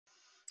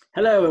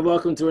Hello and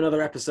welcome to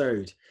another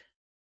episode.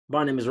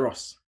 My name is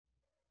Ross.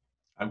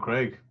 I'm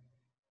Craig.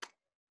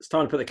 It's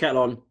time to put the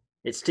kettle on.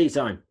 It's tea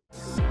time.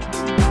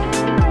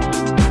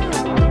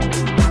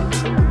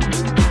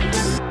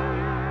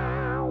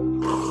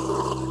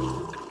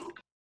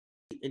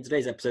 In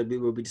today's episode, we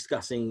will be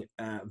discussing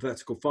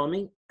vertical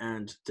farming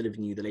and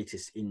delivering you the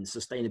latest in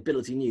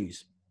sustainability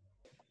news.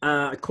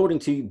 According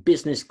to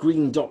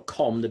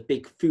businessgreen.com, the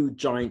big food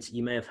giant,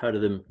 you may have heard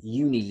of them,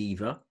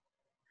 Unilever,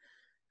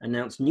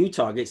 announced new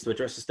targets to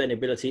address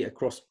sustainability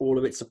across all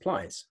of its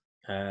suppliers.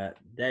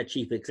 Their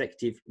chief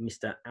executive,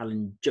 Mr.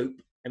 Alan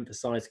Jope,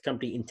 emphasized the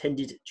company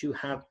intended to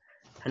have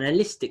an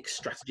holistic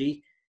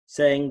strategy,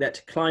 saying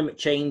that climate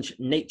change,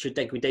 nature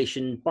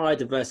degradation,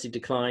 biodiversity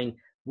decline,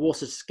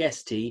 water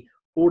scarcity,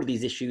 all of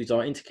these issues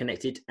are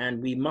interconnected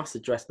and we must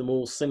address them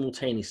all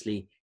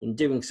simultaneously. In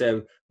doing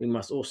so, we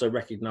must also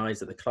recognize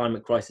that the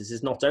climate crisis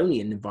is not only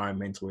an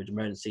environmental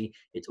emergency,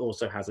 it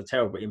also has a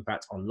terrible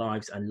impact on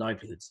lives and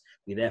livelihoods.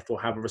 We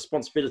therefore have a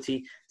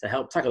responsibility to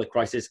help tackle the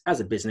crisis as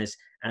a business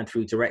and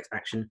through direct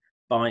action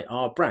by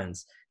our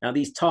brands. Now,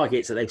 these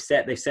targets that they've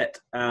set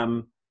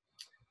to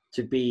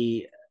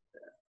be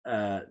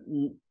to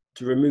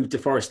remove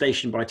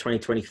deforestation by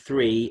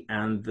 2023,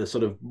 and the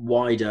sort of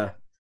wider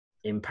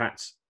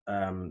impact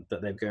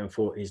that they're going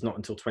for is not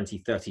until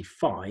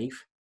 2035,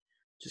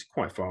 which is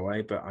quite far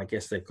away, but I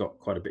guess they've got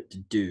quite a bit to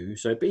do.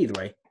 So, but either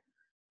way,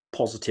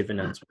 positive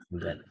announcement from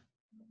them,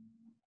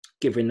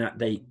 given that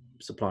they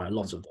supply a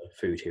lot of the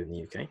food here in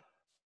the UK.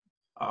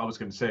 I was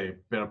going to say, a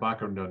bit of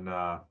background on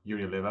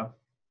Unilever,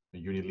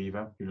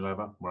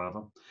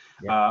 wherever.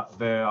 Yeah.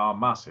 They are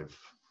massive.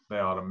 They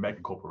are a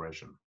mega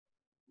corporation.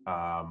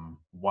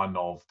 One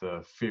of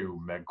the few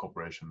mega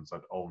corporations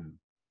that own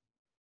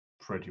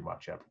pretty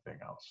much everything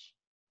else.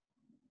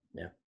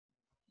 Yeah.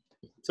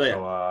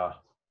 So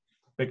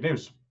big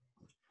news.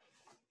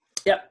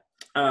 Yeah.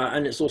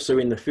 And it's also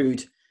in the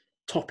food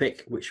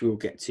topic, which we'll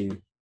get to a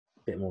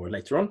bit more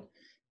later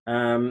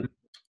on.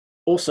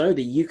 Also,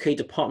 the UK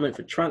Department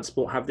for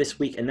Transport have this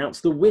week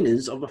announced the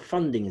winners of a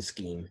funding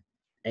scheme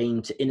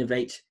aimed to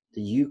innovate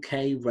the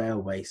UK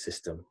railway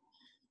system.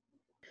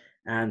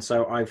 And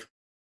so I've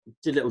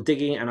did a little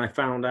digging and I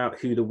found out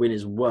who the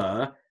winners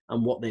were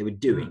and what they were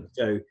doing.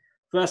 So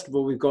first of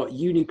all, we've got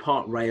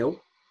Unipart Rail.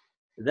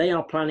 They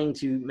are planning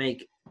to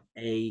make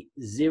a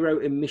zero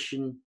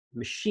emission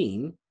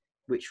machine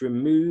which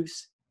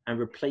removes and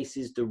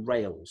replaces the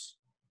rails.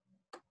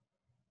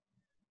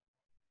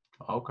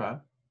 Okay.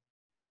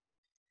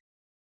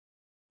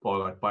 Or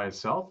like by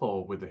itself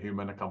or with a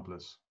human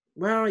accomplice?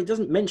 Well, it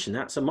doesn't mention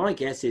that. So my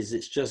guess is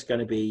it's just going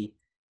to be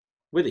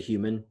with a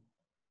human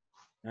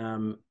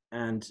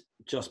and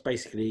just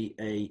basically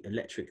a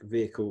electric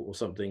vehicle or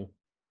something,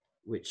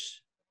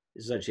 which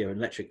is actually an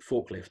electric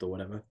forklift or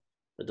whatever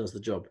that does the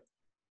job.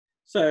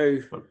 So,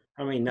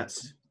 I mean,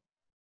 it's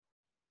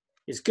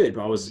good,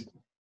 but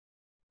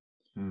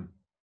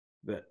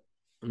but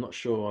I'm not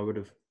sure I would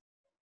have.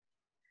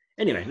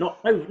 Anyway,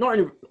 not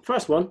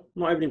first one,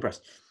 not overly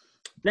impressed.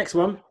 Next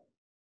one.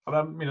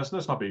 I mean, let's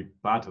not be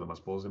bad to them, I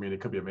suppose. I mean,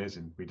 it could be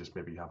amazing. We just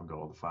maybe haven't got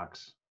all the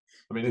facts.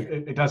 I mean,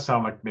 it does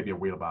sound like maybe a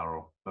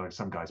wheelbarrow, like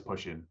some guy's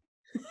pushing.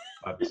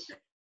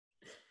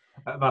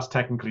 That's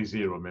technically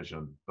zero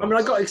emission. I mean,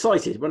 I got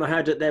excited when I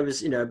heard that there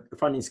was, a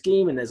funding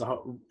scheme and there's a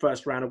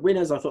first round of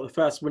winners. I thought the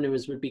first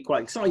winners would be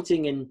quite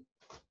exciting, and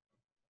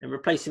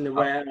replacing the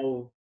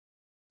rail.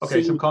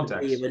 Okay, some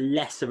context.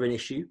 Less of an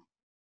issue.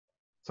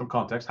 Some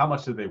context. How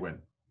much did they win?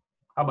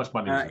 How much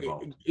money was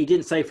involved? He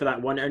didn't say for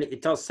that one. Only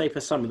it does say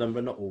for some of them,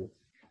 but not all.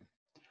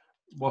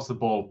 What's the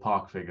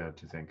ballpark figure,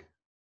 do you think?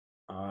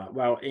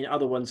 Well, in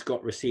other ones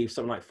received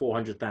something like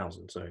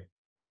 400,000. So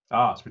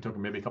so we're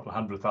talking maybe a couple of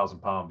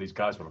 £100,000 these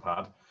guys would have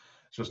had.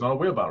 So it's not a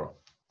wheelbarrow,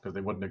 because they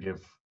wouldn't have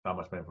give that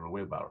much money for a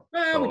wheelbarrow.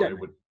 So it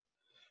would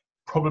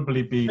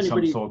probably be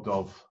some sort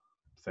of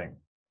thing.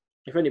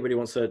 If anybody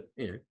wants to,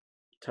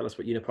 tell us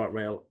what Unipart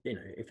Rail,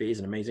 if it is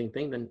an amazing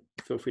thing, then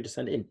feel free to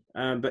send it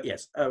in. But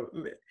yes,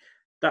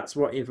 that's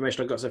what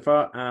information I got so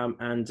far,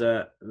 and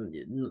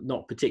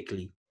not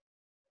particularly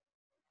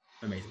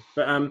amazing.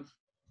 But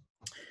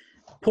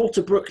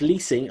Porterbrook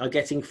Leasing are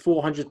getting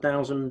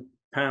 £400,000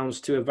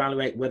 to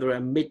evaluate whether a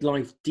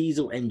midlife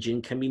diesel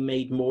engine can be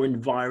made more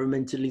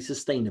environmentally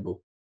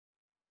sustainable.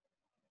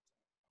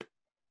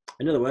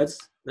 In other words,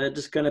 they're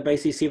just going to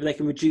basically see if they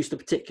can reduce the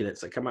particulates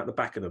that come out the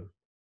back of them.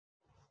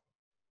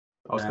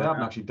 So they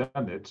haven't actually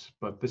done it,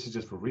 but this is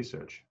just for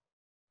research.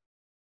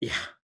 Yeah.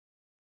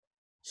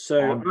 So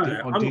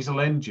on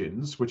diesel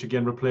engines, which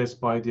again replaced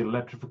by the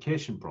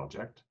electrification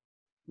project.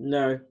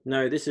 No,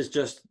 this is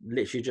just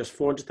literally just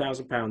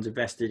 £400,000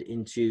 invested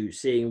into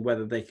seeing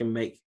whether they can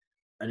make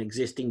an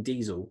existing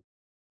diesel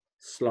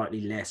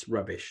slightly less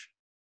rubbish.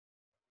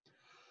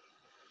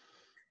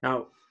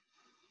 Now,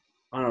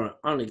 I don't know.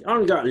 I'm going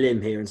to go out a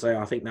limb here and say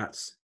I think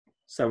that's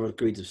several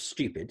degrees of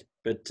stupid,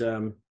 but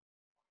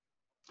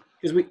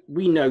because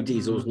we know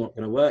diesel's not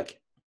going to work.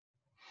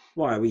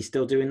 Why are we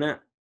still doing that?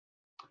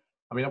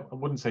 I mean, I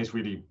wouldn't say it's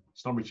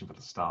not reaching for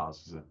the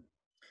stars, is it?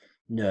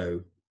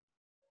 No.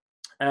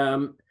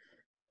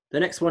 The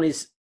next one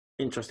is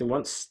interesting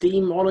one.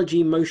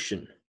 Steamology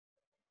Motion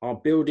are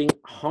building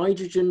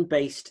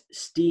hydrogen-based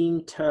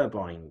steam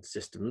turbine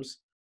systems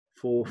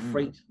for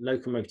freight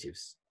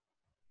locomotives.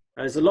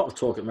 There's a lot of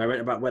talk at the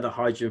moment about whether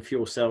hydrogen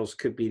fuel cells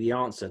could be the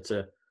answer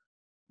to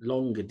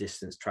longer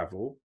distance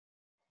travel.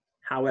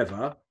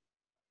 However,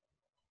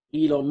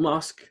 Elon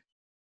Musk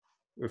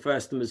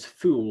refers to them as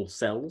fuel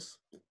cells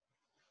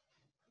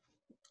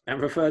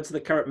and referred to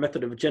the current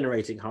method of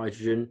generating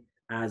hydrogen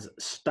as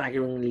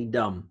staggeringly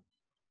dumb.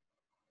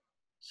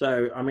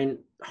 So, I mean,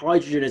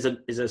 hydrogen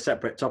is a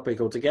separate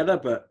topic altogether,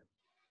 but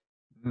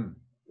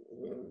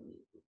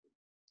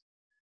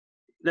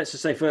let's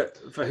just say for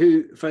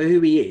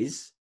who he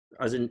is,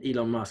 as in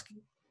Elon Musk,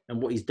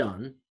 and what he's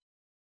done,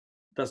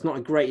 that's not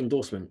a great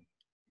endorsement.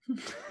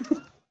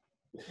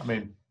 I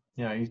mean,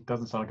 yeah, he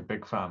doesn't sound like a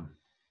big fan.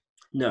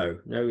 No,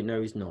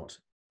 he's not.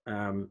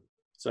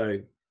 So,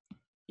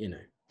 you know,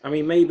 I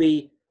mean,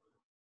 maybe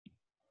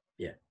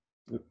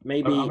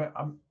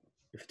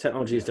if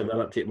technology is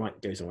developed, it might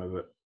go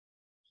somewhere.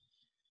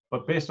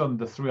 But based on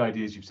the three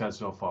ideas you've said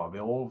so far, they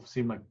all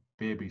seem like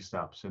baby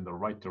steps in the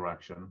right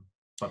direction,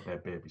 but they're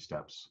baby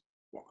steps.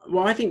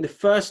 Well, I think the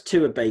first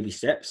two are baby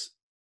steps.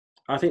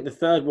 I think the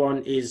third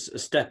one is a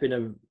step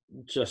in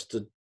just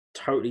a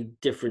totally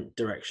different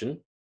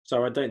direction.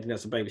 So I don't think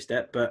that's a baby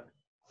step, but...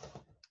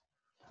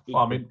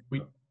 Well, I mean,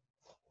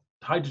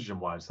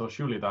 hydrogen-wise, though,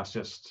 surely that's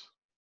just...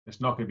 It's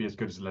not going to be as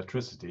good as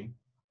electricity.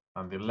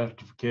 And the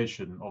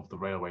electrification of the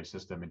railway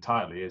system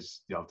entirely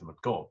is the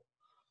ultimate goal.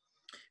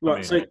 Well, I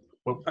mean, so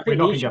we're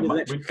not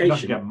going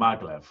to get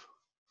maglev.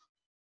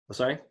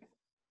 Sorry?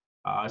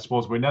 I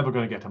suppose we're never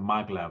going to get a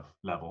maglev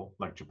level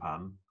like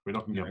Japan. We're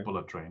not going to get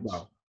bullet trains.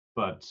 Well,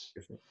 but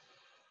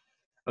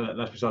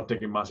unless we start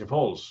digging massive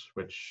holes,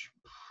 which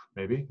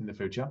maybe in the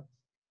future.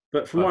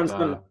 But from what I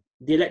understand,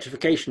 the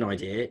electrification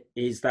idea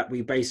is that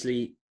we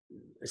basically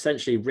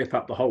essentially rip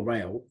up the whole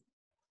rail,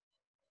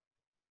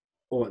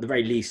 or at the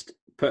very least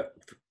put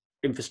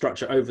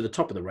infrastructure over the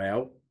top of the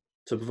rail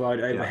to provide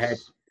overhead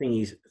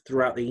thingies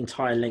throughout the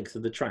entire length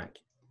of the track.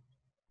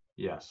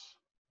 Yes.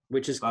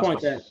 Which is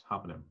quite a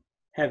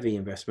heavy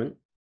investment.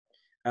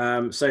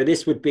 So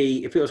this would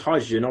be, if it was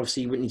hydrogen,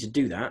 obviously you wouldn't need to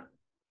do that.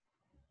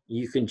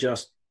 You can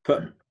just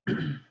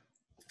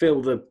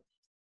fill the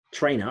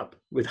train up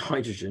with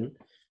hydrogen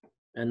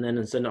and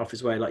then send it off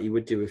its way like you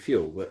would do with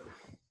fuel. But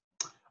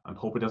and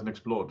hope it doesn't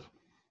explode.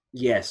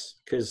 Yes,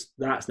 because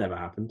that's never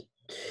happened.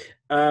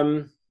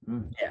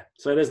 Yeah,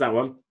 so there's that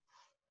one.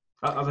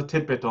 As a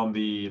tidbit on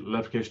the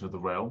electrification of the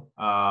rail,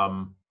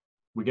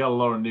 we get a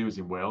lot of news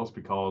in Wales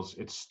because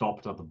it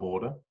stopped at the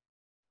border.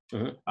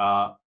 The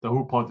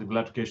whole point of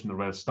electrification of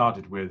the rail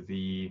started with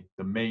the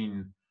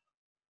main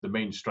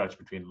stretch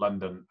between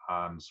London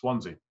and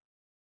Swansea,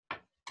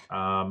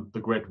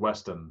 the Great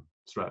Western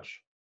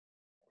stretch,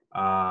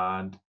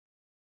 and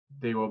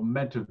they were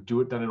meant to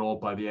do it done it all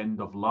by the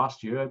end of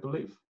last year, I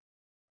believe,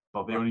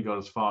 but they only got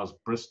as far as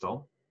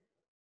Bristol,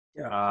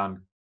 and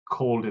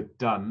called it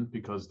done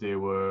because they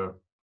were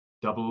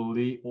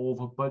doubly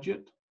over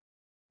budget.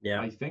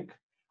 I think.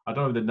 I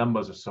don't know the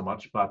numbers are so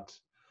much, but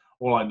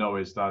all I know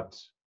is that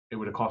it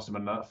would have cost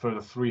them a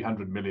further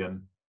 300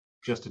 million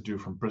just to do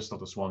from Bristol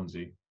to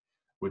Swansea,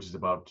 which is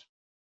about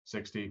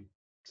 60,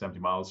 70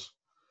 miles.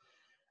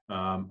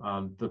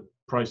 And the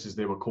prices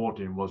they were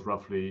quoting was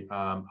roughly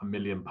 £1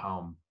 million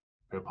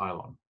per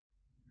pylon.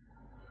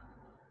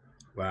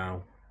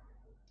 Wow.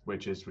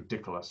 Which is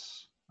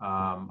ridiculous.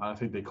 And I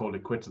think they called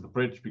it quits at the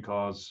bridge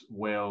because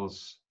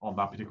Wales, on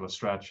that particular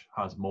stretch,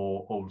 has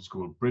more old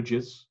school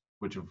bridges,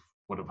 which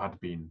would have had to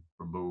been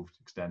removed,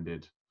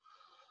 extended,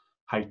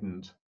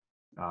 heightened,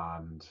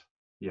 and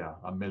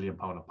 £1 million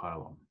a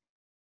pylon.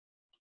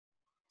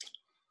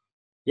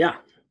 Yeah.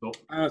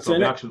 So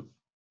they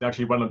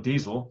actually run on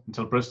diesel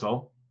until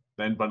Bristol,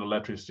 then run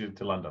electricity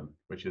to London,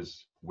 which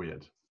is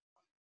weird.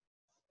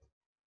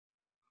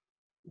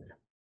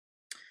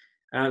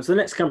 So the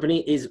next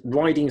company is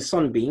Riding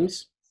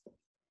Sunbeams,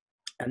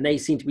 and they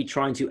seem to be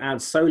trying to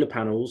add solar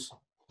panels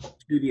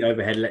to the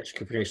overhead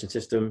electrification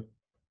system,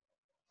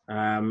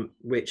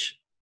 which,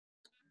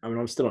 I mean,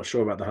 I'm still not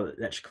sure about the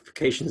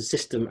electrification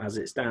system as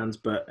it stands,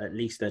 but at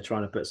least they're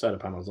trying to put solar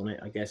panels on it,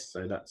 I guess.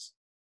 So that's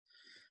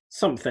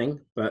something,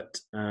 but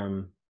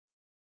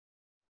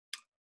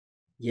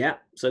yeah,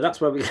 so that's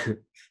where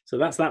so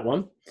that's that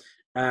one.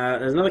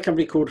 There's another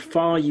company called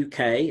Far UK,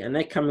 and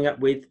they're coming up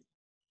with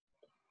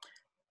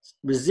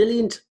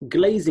resilient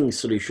glazing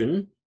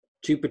solution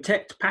to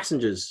protect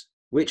passengers,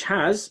 which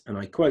has, and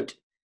I quote,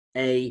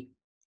 a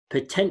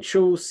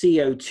potential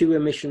CO2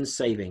 emissions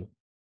saving.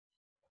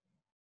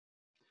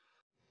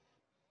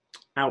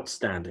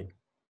 Outstanding.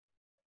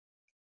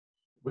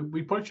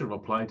 We probably should have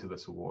applied to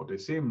this award. It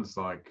seems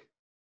like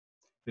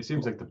the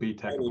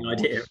BTEC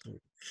awards. Idea.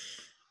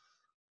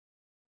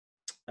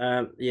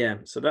 Yeah,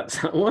 so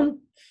that's that one.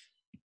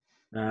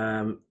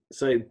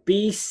 So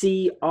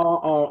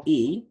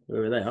BCRRE,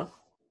 wherever they are,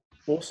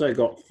 also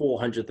got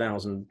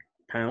 £400,000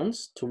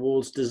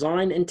 towards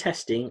design and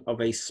testing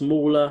of a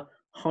smaller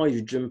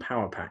hydrogen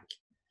power pack.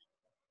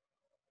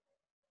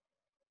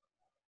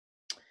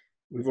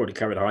 we've already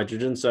covered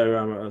hydrogen, so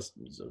I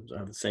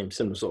have the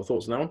similar sort of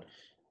thoughts on that one.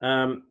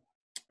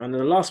 And then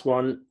the last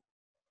one.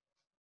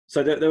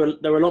 So there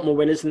were a lot more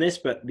winners in this,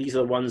 but these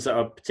are the ones that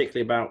are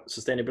particularly about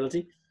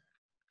sustainability.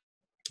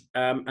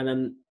 And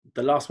then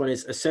the last one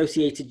is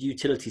Associated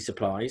Utility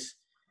Supplies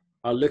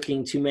are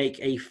looking to make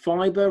a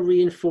fiber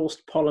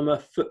reinforced polymer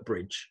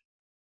footbridge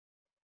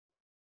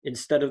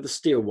instead of the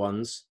steel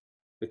ones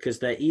because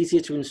they're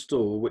easier to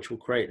install, which will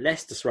create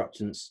less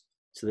disruptance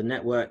to the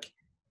network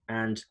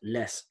and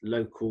less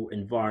local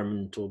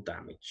environmental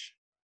damage.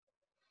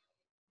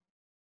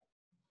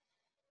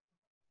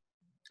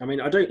 I mean,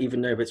 I don't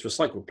even know if it's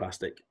recycled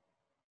plastic.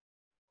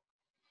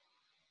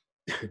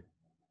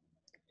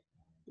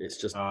 It's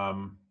just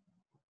some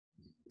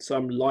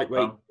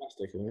lightweight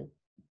plastic.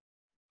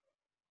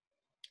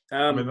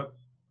 I mean, that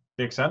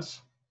makes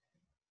sense.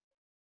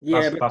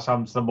 Yeah, that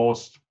sounds the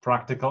most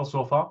practical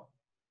so far.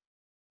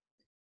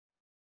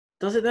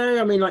 Does it though?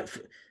 I mean, like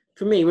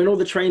for me, when all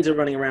the trains are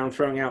running around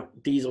throwing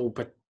out diesel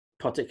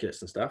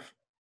particulates and stuff,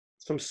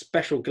 some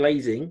special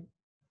glazing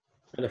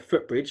and a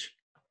footbridge.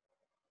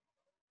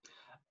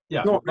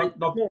 Yeah, not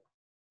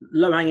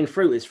low-hanging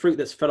fruit. It's fruit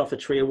that's fell off a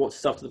tree and walked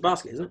itself to the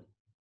basket, isn't it?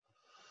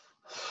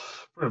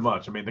 Pretty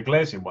much. I mean, the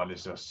glazing one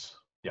is just,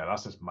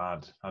 that's just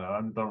mad. And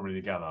I don't really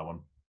get that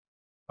one.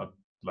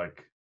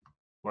 Like,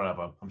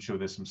 whatever. I'm sure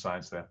there's some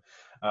science there.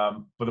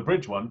 But the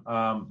bridge one,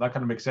 that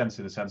kind of makes sense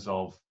in the sense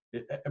of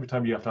every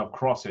time you have to have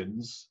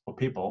crossings for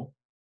people,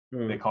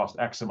 they cost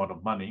X amount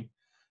of money.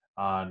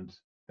 And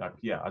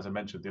as I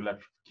mentioned, the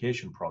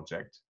electrification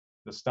project,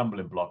 the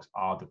stumbling blocks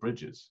are the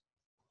bridges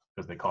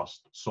because they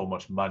cost so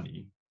much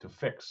money to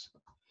fix.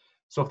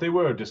 So if they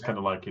were just kind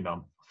of like,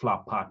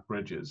 flat pack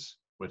bridges,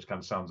 which kind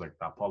of sounds like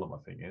that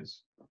polymer thing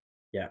is,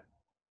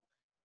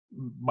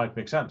 might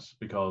make sense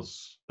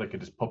because they could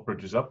just put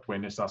bridges up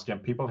when it starts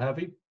getting people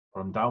heavy,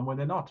 put them down when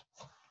they're not.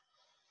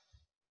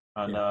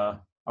 And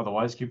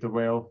otherwise keep the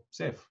rail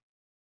safe.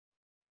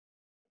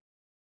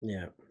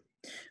 Yeah.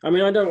 I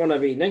mean, I don't want to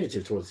be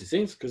negative towards these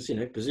things because,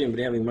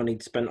 presumably having money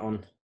spent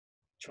on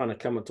trying to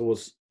come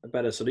towards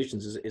better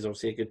solutions is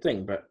obviously a good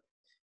thing. But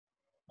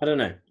I don't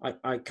know.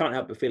 I can't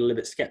help but feel a little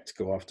bit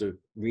skeptical after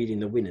reading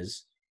the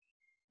winners.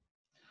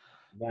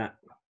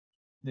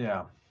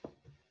 Yeah.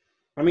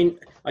 I mean,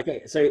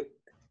 okay, so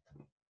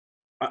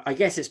I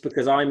guess it's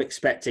because I'm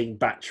expecting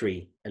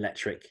battery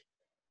electric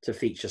to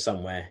feature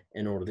somewhere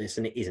in all of this,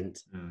 and it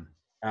isn't.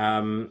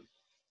 And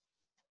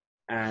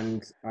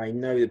I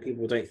know that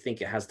people don't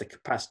think it has the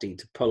capacity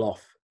to pull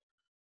off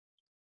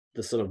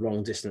the sort of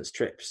long distance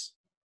trips,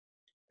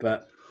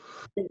 but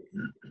I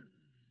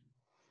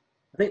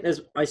think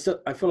I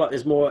feel like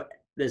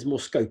there's more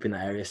scope in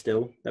that area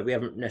still that we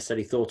haven't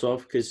necessarily thought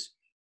of because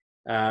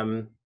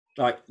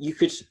like you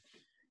could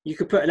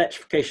put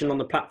electrification on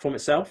the platform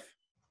itself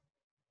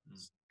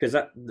because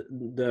that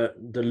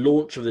the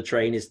launch of the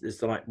train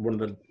is like one of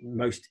the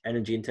most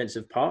energy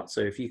intensive parts.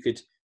 So if you could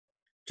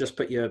just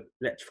put your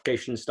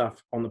electrification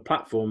stuff on the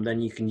platform,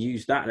 then you can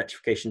use that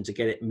electrification to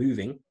get it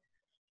moving.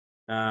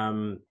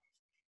 And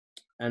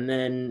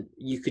then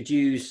you could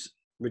use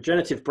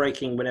regenerative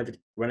braking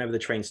whenever the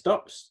train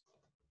stops,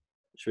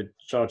 which would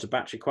charge the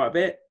battery quite a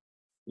bit.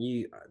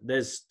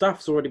 There's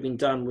stuff's already been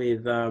done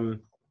with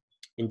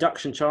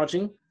induction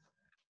charging.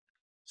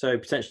 So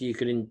potentially you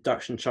could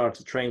induction charge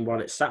the train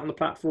while it's sat on the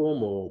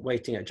platform or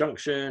waiting at a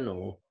junction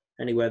or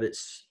anywhere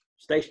that's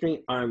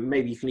stationary.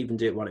 Maybe you can even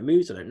do it while it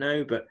moves. I don't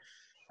know, but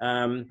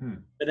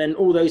then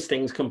all those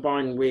things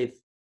combined with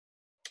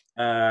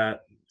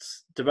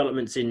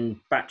developments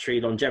in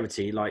battery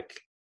longevity, like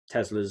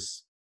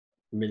Tesla's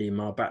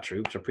million-mile battery,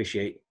 which I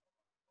appreciate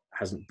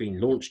hasn't been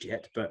launched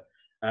yet, but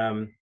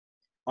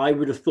I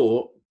would have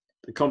thought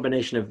the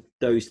combination of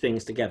those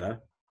things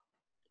together,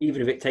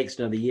 even if it takes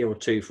another year or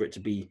two for it to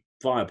be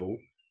viable,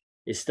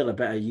 is still a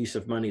better use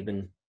of money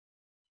than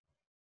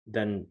I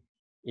don't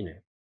know.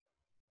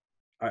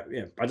 I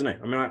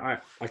mean,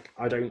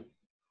 I don't.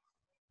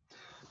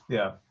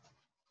 Yeah,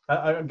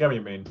 I get what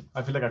you mean.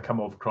 I feel like I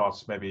come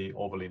across maybe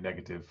overly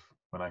negative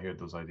when I heard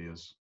those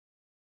ideas.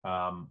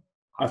 I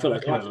feel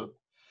like I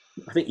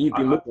think you've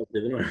been more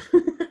positive,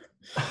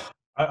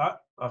 I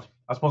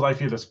suppose I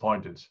feel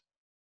disappointed.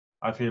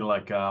 I feel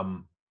like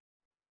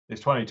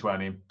it's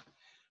 2020.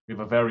 We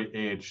have a very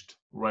aged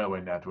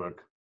railway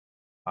network.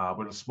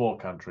 We're a small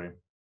country.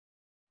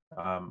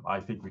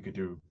 I think we could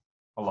do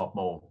a lot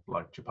more,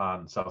 like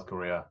Japan, South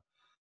Korea.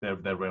 Their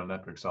rail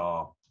networks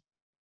are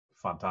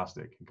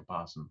fantastic in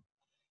comparison.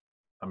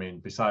 I mean,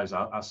 besides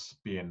us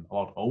being a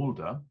lot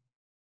older,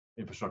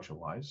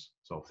 infrastructure-wise,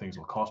 so things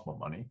will cost more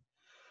money.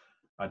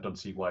 I don't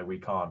see why we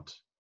can't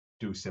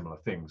do similar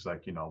things.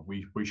 Like,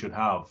 we should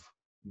have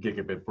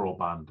gigabit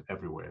broadband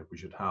everywhere. We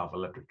should have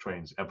electric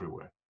trains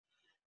everywhere.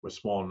 We're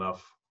small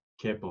enough,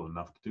 capable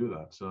enough to do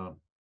that. So,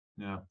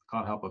 yeah,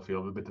 can't help but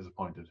feel a bit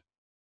disappointed.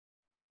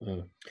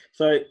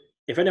 So,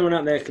 if anyone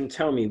out there can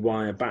tell me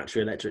why a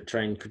battery electric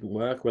train couldn't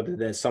work, whether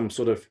there's some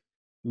sort of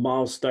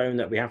milestone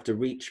that we have to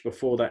reach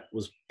before that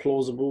was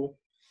plausible,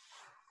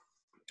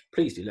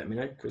 please do let me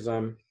know, because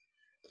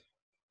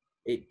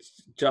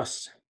it's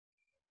just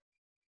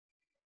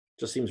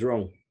Just seems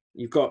wrong.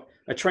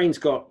 A train's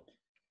got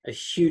a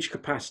huge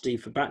capacity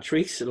for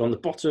batteries along the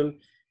bottom.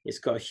 It's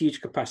got a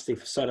huge capacity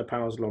for solar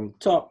panels along the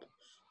top.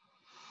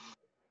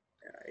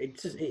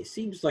 It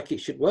seems like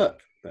it should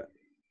work, but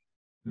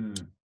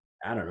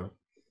I don't know.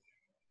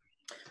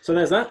 So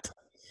there's that.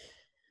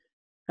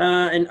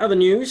 In other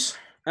news,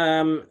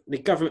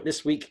 the government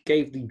this week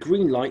gave the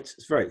green light.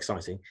 It's very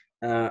exciting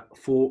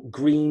for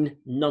green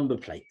number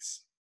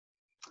plates.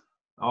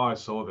 Oh, I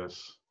saw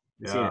this.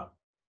 Yeah.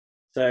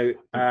 So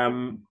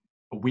a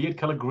weird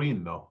color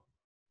green, though.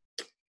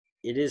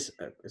 It is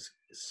a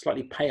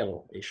slightly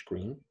pale-ish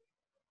green. Is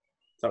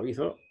that what you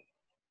thought?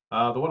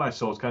 The one I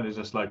saw is kind of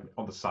just like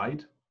on the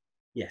side.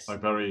 Yes.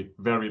 Like very,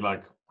 very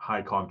like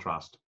high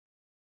contrast.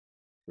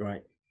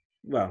 Right.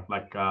 Well.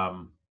 Like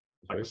a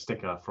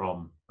sticker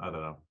from, I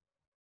don't know,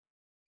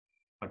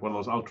 like one of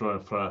those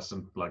ultra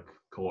fluorescent like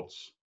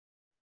coats.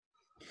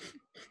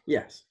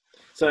 Yes.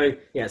 So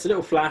yeah, it's a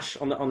little flash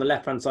on the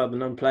left-hand side of the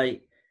number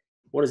plate.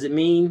 What does it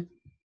mean,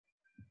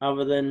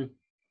 other than,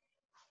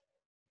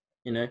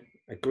 you know,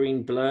 a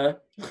green blur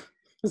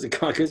as a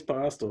car goes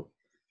past, or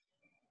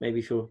maybe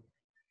if you're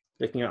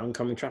looking at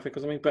oncoming traffic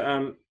or something? But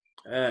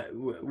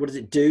what does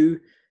it do?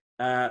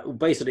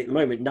 Basically, at the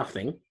moment,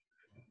 nothing.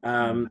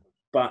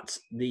 But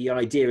the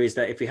idea is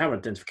that if we have an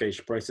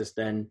identification process,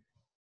 then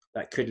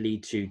that could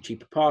lead to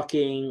cheaper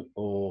parking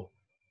or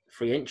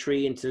free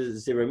entry into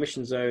zero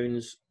emission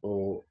zones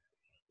or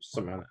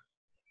something like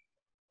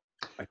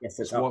that. I guess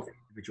that's up to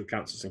individual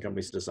councils and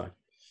companies to decide.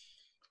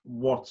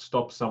 What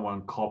stops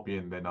someone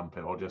copying their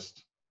number or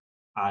just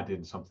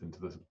adding something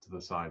to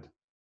the side?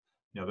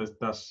 You know,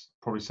 that's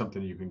probably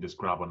something you can just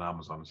grab on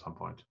Amazon at some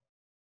point.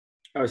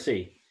 Oh, I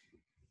see.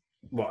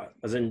 What?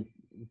 As in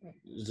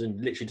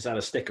literally just add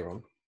a sticker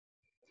on?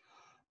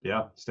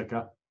 Yeah,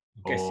 sticker.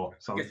 Or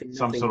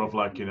some sort of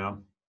like, you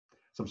know,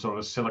 some sort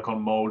of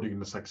silicone mold you can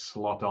just like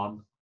slot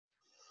on.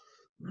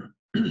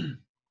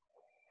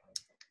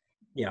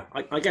 Yeah,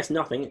 I guess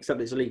nothing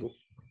except it's illegal.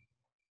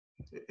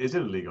 Is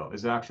it illegal?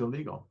 Is it actually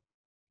illegal?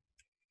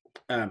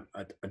 I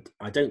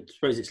don't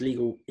suppose it's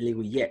illegal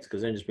yet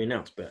because it's only just been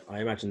announced, but I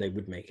imagine they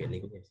would make it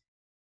illegal. Yes.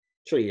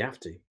 Sure, you have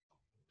to.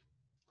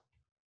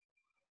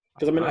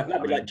 Because I mean,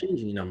 that'd be like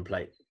changing your number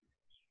plate.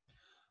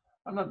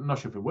 I'm not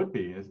sure if it would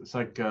be. It's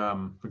like,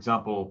 for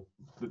example,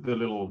 the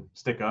little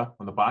sticker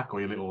on the back or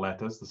your little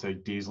letters that say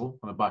diesel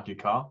on the back of your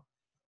car.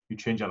 You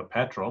change out of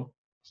petrol,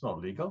 it's not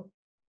illegal.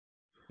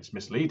 It's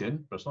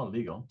misleading, but it's not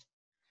illegal.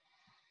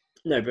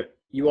 No, but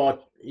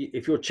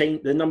if you're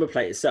the number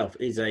plate itself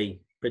is a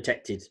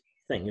protected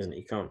thing, isn't it?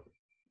 You can't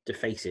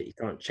deface it. You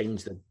can't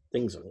change the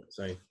things on it.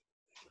 So,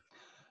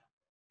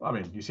 I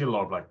mean, you see a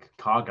lot of like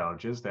car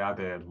garages. They add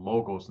their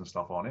logos and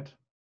stuff on it,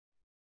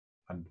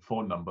 and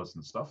phone numbers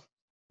and stuff.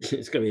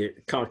 It's going to be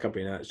a car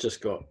company now. It's just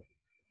got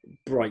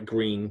bright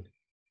green,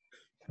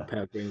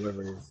 pale green,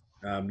 whatever it is.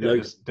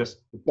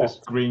 Just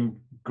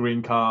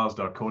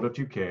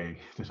greencars.co.uk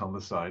just on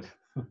the side.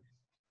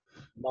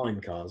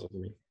 9 cars or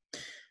something.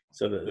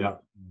 So that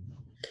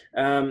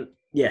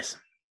yes.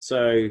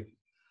 So,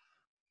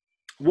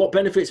 what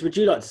benefits would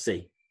you like to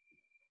see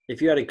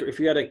if you had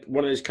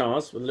one of those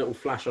cars with a little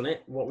flash on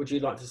it? What would you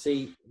like to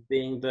see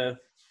being the?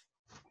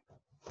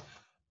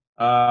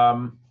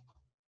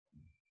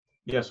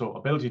 So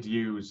ability to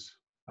use.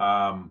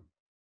 Well,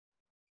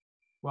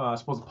 I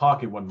suppose the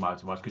parking wouldn't matter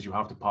too much because you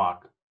have to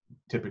park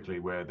typically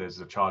where there's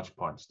a charge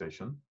point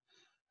station.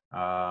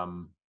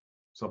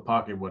 So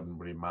parking wouldn't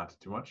really matter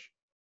too much.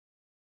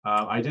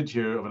 I did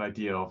hear of an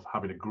idea of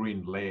having a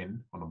green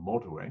lane on a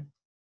motorway.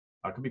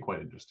 That could be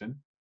quite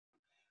interesting.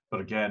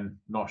 But again,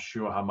 not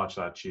sure how much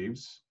that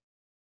achieves.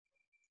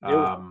 It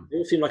all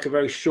seemed like a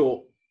very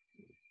short-term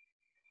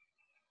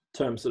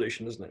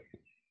solution, doesn't it?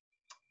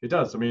 It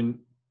does. I mean,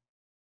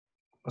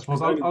 I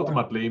suppose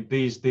ultimately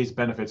these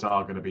benefits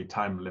are going to be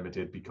time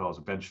limited because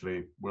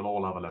eventually we'll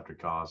all have electric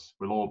cars.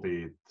 We'll all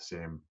be the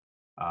same.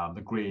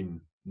 The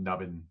green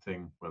nubbin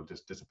thing will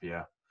just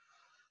disappear.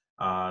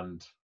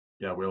 And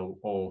yeah, we'll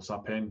all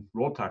start paying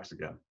road tax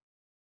again.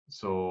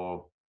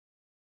 So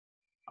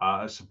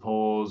I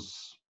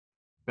suppose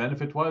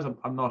benefit-wise,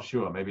 I'm not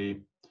sure.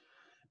 Maybe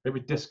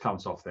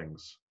discounts off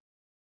things.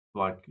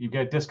 Like you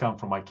get a discount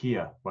from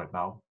IKEA right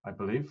now, I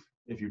believe,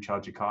 if you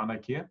charge your car in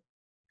IKEA.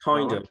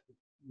 Kind of.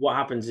 What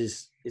happens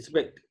is it's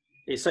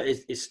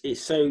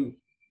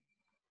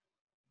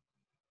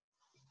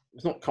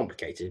not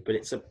complicated, but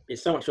it's so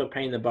much of a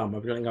pain in the bum. I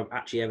don't think I've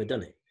actually ever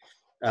done it.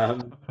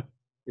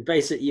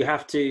 Basically, you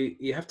have to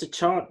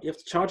charge your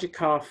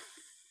car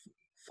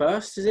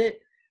first, is it?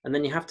 And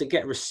then you have to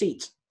get a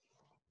receipt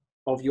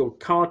of your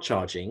car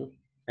charging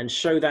and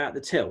show that at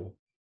the till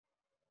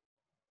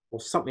or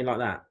something like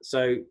that.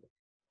 So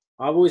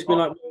I've always been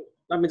like, well,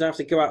 that means I have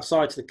to go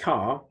outside to the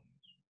car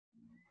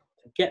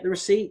to get the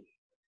receipt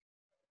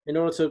in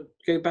order to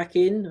go back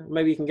in.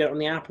 Maybe you can get it on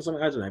the app or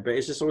something. I don't know, but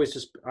it's just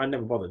always I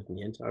never bothered in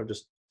the end.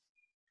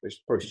 It's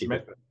probably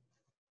stupid.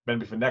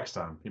 Maybe for next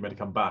time you better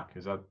come back.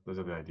 Is that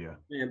the idea?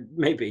 Yeah,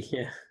 maybe.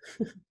 Yeah,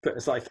 but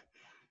it's like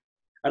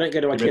I don't go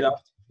to IKEA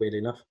weirdly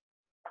enough.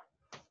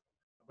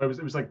 It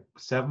was like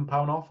 £7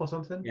 off or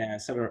something. Yeah,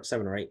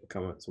 seven or eight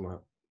come out somewhere.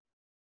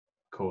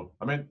 Cool.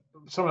 I mean,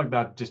 something like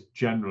that just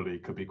generally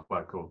could be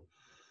quite cool.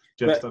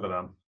 Just, I don't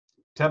know,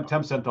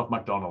 10% off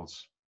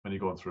McDonald's when you're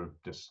going through.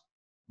 Just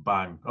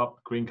bang,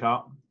 up, green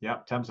car. Yeah,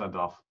 10%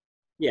 off.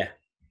 Yeah.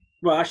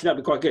 Well, actually,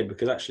 that'd be quite good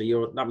because actually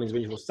that means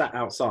when you're sat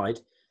outside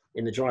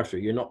in the drive-thru,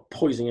 you're not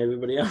poisoning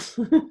everybody else.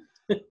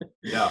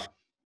 Yeah.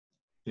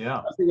 Yeah.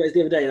 I think it was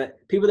the other day,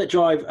 like, people that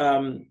drive,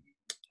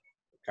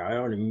 I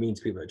only mean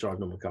to people that drive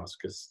normal cars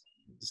because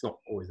it's not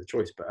always the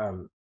choice, but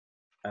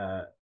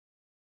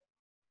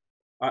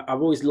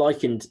I've always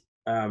likened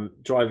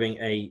driving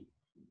a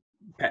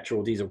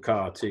petrol or diesel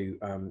car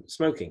to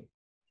smoking,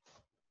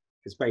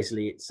 because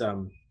basically it's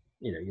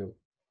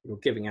you're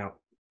giving out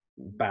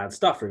bad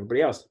stuff for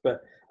everybody else.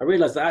 But I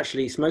realized that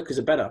actually smokers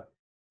are better,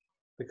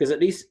 because at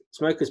least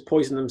smokers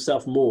poison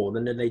themselves more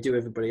than they do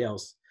everybody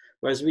else.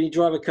 Whereas when you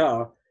drive a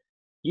car,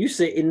 you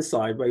sit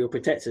inside where you're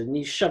protected and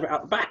you shove it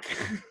out the back.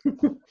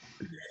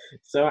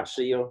 So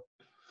actually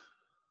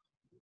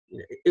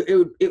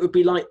it would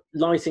be like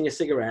lighting a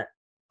cigarette,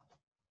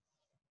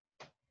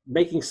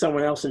 making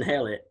someone else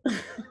inhale it,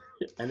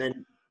 and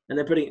then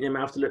putting it in your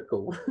mouth to look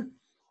cool.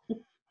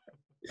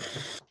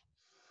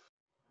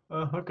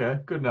 Okay,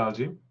 good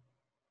analogy.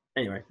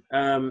 Anyway,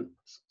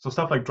 so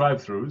stuff like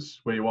drive-throughs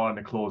where you are in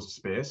a closed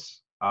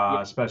space, yeah.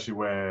 especially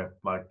where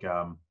like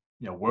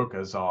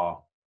workers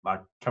are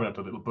like coming up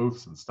to little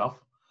booths and stuff.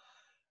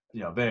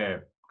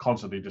 They're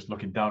constantly just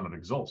looking down on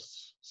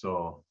exhausts.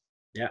 So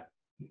yeah,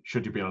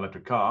 should you be an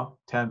electric car,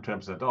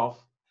 10%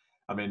 off.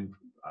 I mean,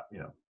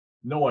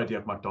 no idea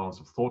if McDonald's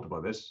have thought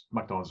about this.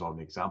 McDonald's are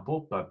the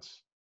example, but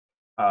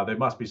there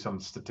must be some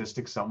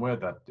statistics somewhere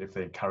that if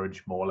they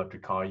encourage more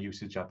electric car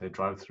usage at their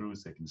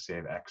drive-throughs, they can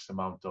save X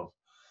amount of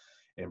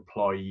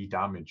employee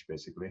damage,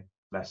 basically,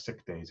 less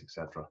sick days,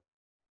 etc.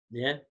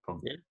 Yeah,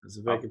 that's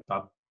a very good.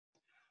 That'd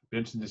be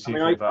interesting to see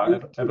if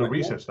they've ever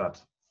researched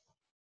that.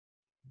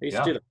 I used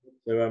to do that.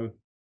 So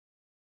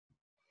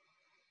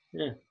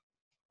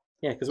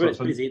because when it's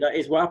busy, that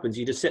is what happens.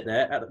 You just sit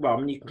there.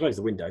 You can close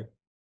the window,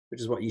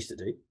 which is what you used to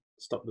do,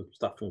 stop the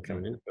stuff from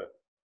coming in. But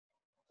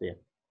yeah,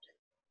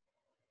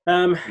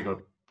 you got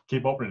to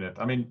keep opening it.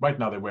 I mean, right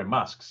now they wear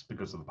masks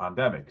because of the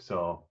pandemic,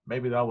 so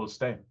maybe that will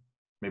stay.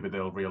 Maybe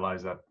they'll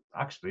realize that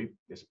actually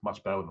it's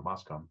much better with the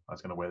mask on. I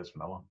was going to wear this from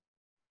now on.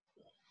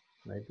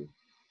 Maybe.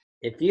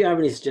 If you have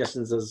any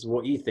suggestions as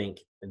what you think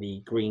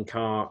the green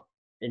car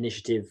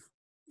initiative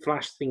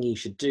flash thingy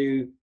should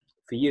do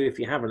for you, if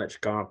you have an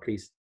electric car,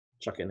 please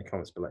chuck it in the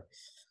comments below.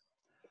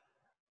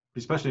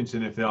 Especially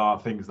interesting if there are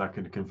things that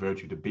can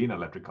convert you to being an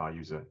electric car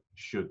user.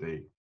 Should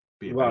they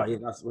be? Well,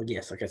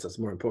 yes, I guess that's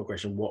a more important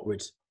question. What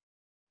would,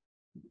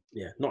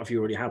 not if you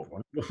already have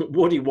one.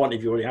 What do you want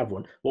if you already have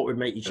one? What would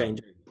make you change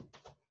it?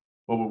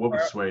 What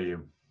would sway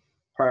you?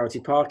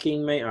 Priority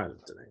parking, mate? I don't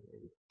know.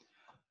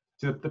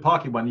 So the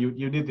parking one,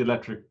 you need the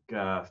electric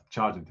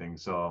charging thing.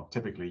 So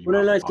typically, you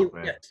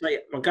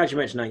I'm glad you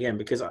mentioned that again,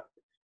 because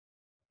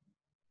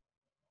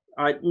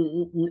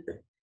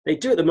they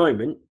do at the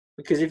moment.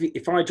 Because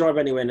if I drive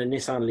anywhere in a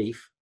Nissan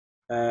Leaf,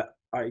 I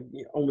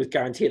almost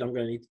guaranteed I'm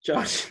going to need to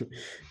charge.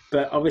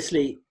 But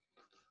obviously,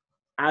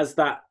 as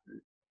the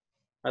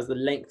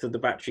length of the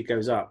battery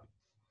goes up,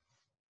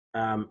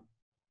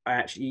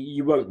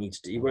 you won't need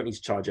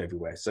to charge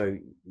everywhere. So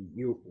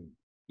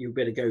you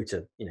better go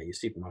to your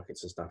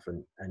supermarkets and stuff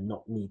and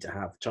not need to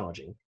have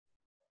charging,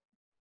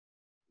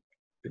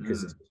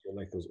 because it's your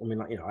locals. I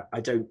mean, I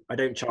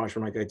don't charge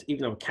when I go to,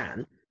 even though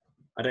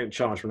I don't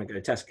charge when I go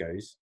to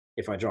Tesco's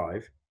if I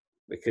drive,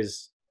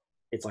 because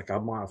it's like a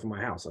mile from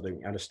my house.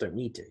 I just don't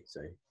need to.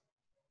 So,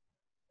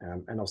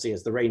 and obviously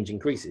as the range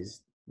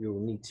increases, you'll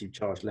need to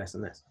charge less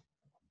and less.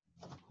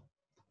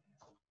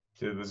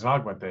 So there's an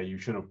argument there. You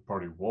should have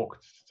probably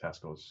walked to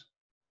Tesco's,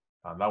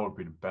 and that would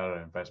be a better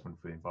investment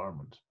for the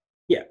environment.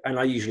 Yeah, and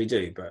I usually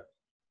do, but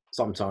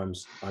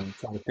sometimes I'm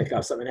trying to pick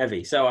up something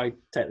heavy, so I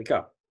take the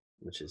car,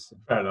 which is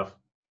fair enough.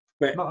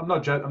 But I'm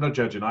not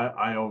judging.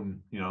 I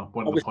own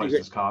one of the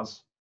poisonous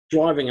cars.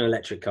 Driving an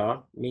electric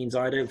car means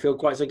I don't feel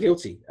quite so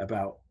guilty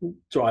about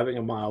driving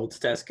a mile to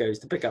Tesco's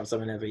to pick up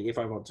something heavy if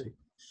I want to,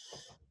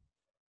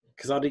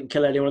 because I didn't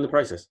kill anyone in the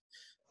process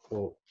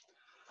or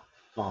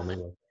harm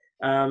anyone.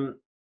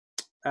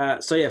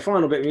 So yeah,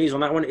 final bit of news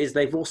on that one is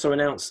they've also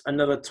announced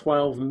another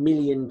 £12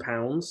 million,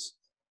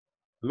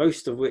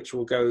 most of which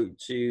will go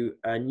to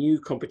a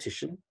new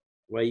competition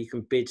where you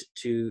can bid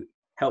to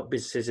help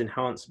businesses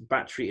enhance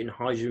battery and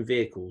hydrogen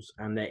vehicles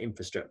and their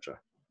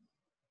infrastructure.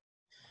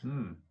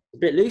 A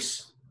bit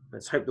loose.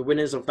 Let's hope the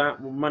winners of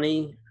that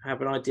money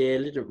have an idea a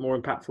little bit more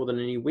impactful than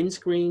a new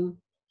windscreen.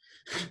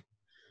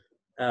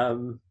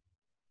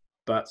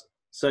 But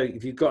so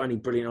if you've got any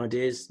brilliant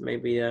ideas,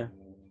 maybe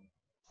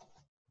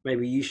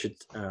you should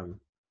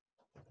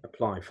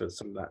apply for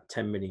some of that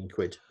 10 million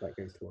quid that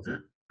goes towards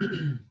it.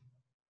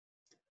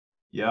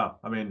 Yeah,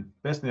 I mean,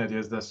 based on the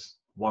ideas that's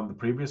won the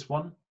previous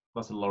one,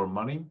 that's a lot of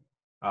money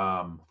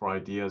for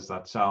ideas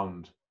that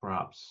sound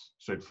perhaps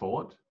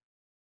straightforward.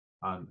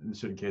 And in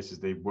certain cases,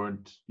 they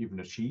weren't even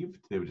achieved.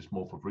 They were just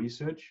more for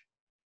research.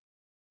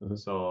 Mm-hmm.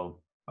 So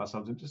that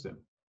sounds interesting.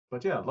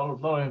 But yeah, a lot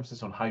of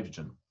emphasis on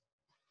hydrogen.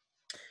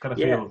 Kind of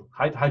feel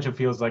hydrogen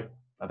feels like,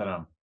 I don't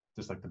know,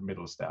 just like the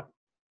middle step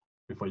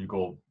before you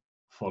go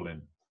full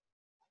in.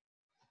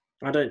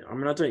 I don't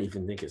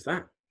even think it's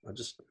that.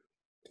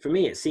 For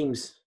me, it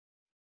seems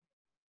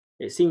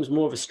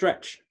more of a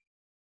stretch.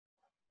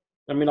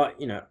 I mean, like,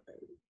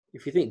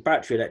 if you think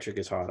battery electric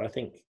is hard, I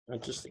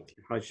just think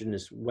hydrogen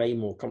is way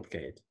more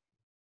complicated.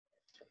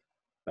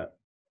 But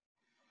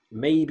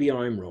maybe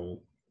I'm wrong.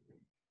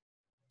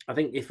 I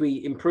think if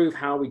we improve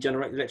how we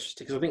generate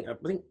electricity, because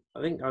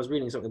I think I was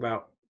reading something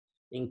about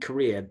in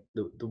Korea,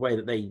 the way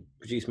that they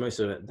produce most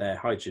of their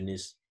hydrogen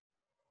is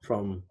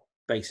from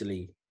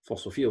basically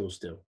fossil fuels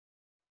still.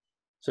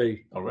 So,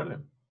 really?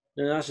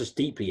 That's just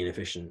deeply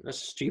inefficient. That's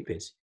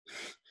stupid.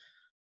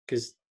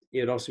 Because it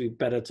would also be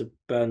better to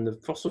burn the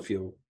fossil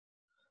fuel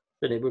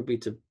than it would be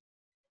to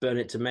burn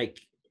it to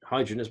make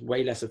hydrogen. It's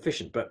way less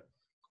efficient. But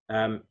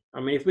I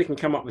mean, if we can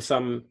come up with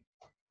some,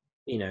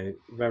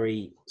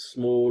 very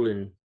small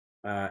and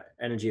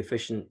energy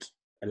efficient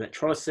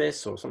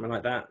electrolysis or something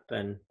like that,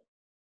 then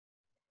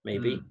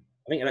maybe.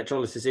 I think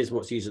electrolysis is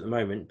what's used at the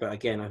moment, but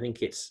again, I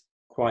think it's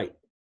quite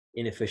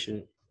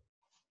inefficient.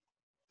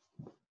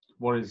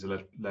 What is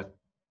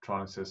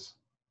electrolysis?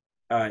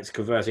 It's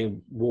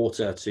converting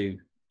water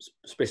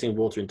splitting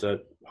water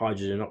into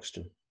hydrogen and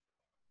oxygen.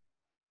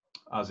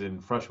 As in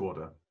fresh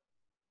water?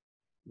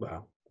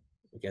 Well,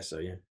 I guess so,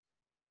 yeah.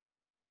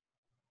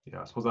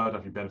 Yeah, I suppose that would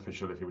have to be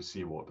beneficial if it was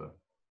seawater.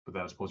 But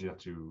then I suppose you have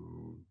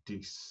to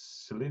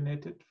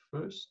desalinate it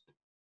first?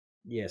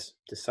 Yes,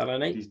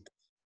 desalinate?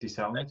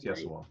 Desalinate,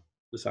 yes, well.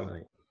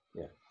 Desalinate,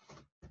 yeah.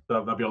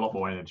 That'd be a lot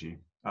more energy.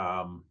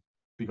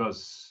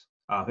 Because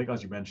I think,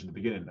 as you mentioned at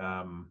the beginning,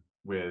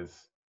 with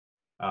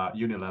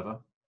Unilever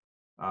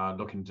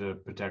looking to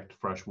protect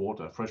fresh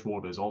water. Fresh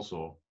water is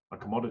also a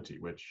commodity,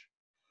 which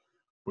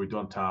we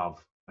don't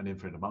have an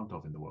infinite amount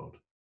of in the world.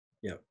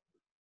 Yeah.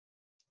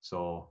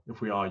 So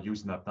if we are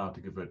using that now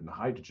to convert into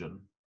hydrogen,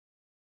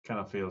 kind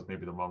of feels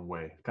maybe the wrong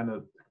way.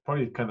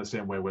 Probably the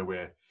same way where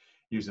we're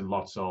using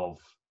lots of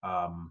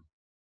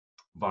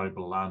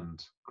variable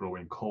land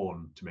growing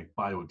corn to make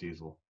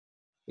biodiesel.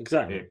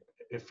 Exactly.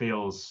 It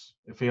feels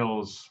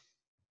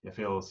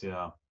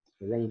yeah,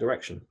 the wrong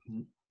direction.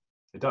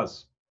 It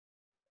does.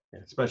 Yeah.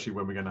 Especially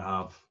when we're going to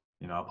have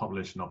a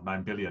population of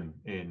 9 billion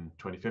in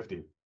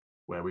 2050,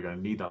 where we're going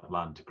to need that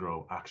land to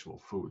grow actual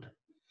food.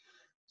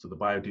 So the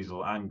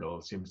biodiesel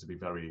angle seems to be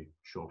very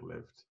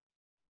short-lived.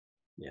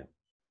 Yeah.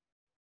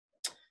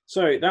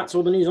 So that's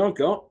all the news I've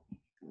got.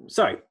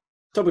 So,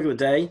 topic of the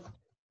day,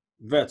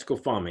 vertical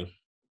farming.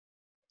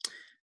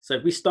 So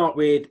if we start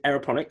with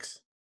aeroponics,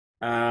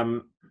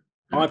 I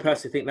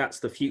personally think that's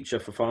the future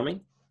for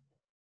farming.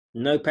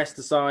 No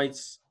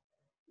pesticides,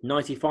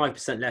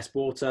 95% less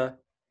water,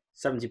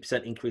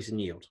 70% increase in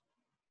yield.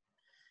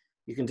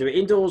 You can do it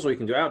indoors or you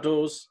can do it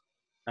outdoors.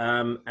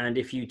 And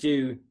if you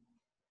do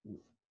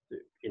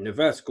in the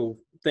vertical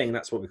thing,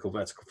 that's what we call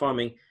vertical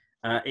farming,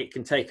 it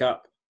can take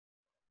up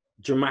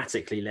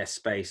dramatically less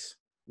space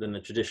than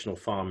a traditional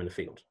farm in the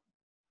field,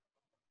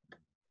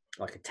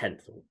 like a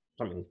tenth or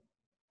something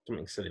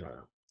silly like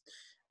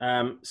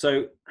that.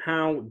 So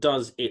how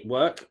does it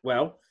work?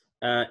 Well,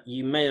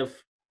 you may have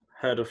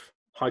heard of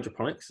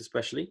hydroponics,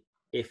 especially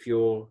if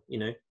you're,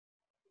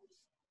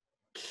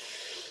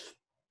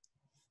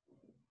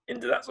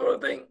 into that sort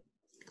of thing.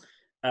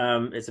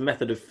 It's a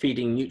method of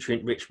feeding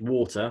nutrient-rich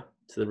water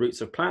to the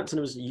roots of plants, and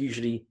it was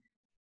usually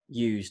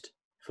used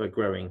for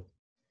growing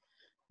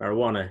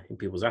marijuana in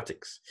people's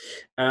attics.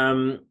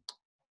 Well,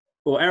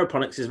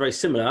 aeroponics is very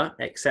similar,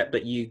 except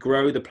that you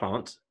grow the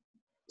plant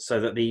so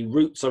that the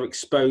roots are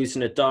exposed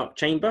in a dark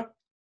chamber,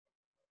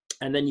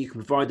 and then you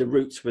can provide the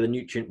roots with a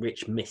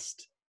nutrient-rich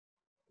mist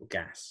or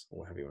gas,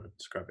 or however you want to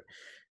describe it.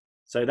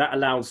 So that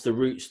allows the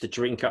roots to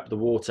drink up the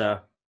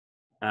water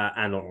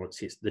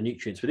it's the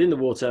nutrients within the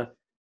water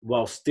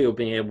while still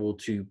being able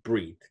to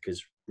breathe,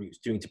 because roots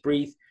doing to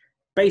breathe.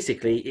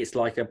 Basically, it's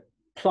like a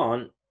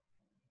plant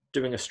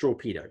doing a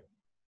strawpedo.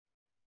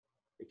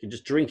 It can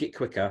just drink it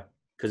quicker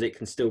because it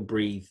can still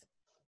breathe,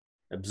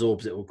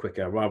 absorbs it all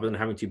quicker rather than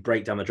having to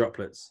break down the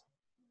droplets.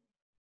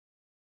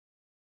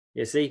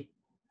 You see,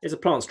 it's a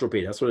plant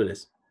strawpedo. That's what it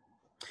is.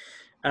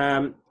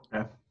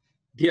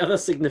 The other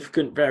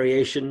significant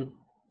variation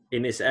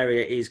in this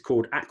area is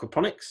called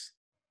aquaponics,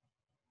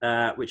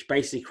 which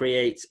basically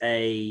creates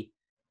a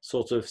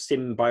sort of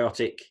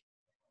symbiotic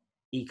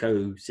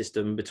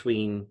ecosystem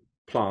between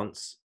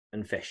plants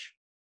and fish.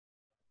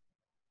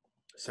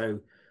 So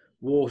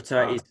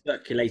water is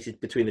circulated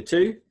between the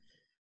two.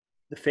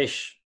 The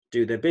fish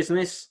do their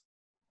business.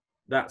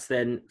 That's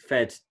then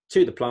fed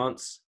to the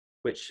plants,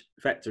 which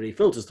effectively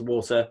filters the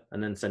water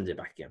and then sends it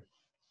back again.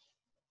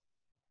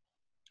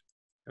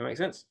 That makes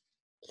sense?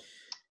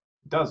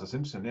 It does. That's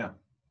interesting, yeah.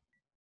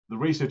 The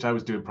research I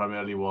was doing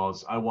primarily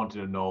was I wanted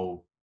to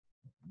know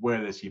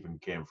where this even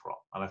came from.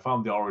 And I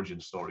found the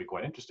origin story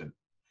quite interesting.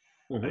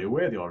 Mm-hmm. Are you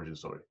aware of the origin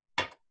story?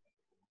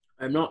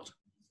 I'm not.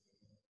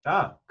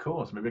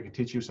 Cool. So maybe I can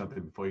teach you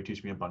something before you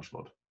teach me a bunch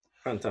load.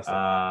 Fantastic.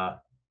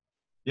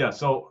 Yeah,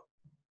 so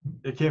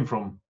it came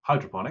from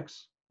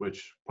hydroponics,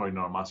 which probably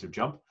not a massive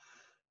jump,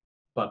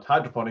 but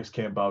hydroponics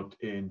came about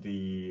in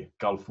the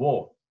Gulf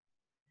War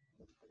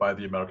by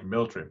the American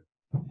military.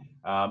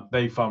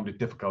 They found it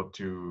difficult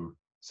to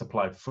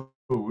supply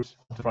food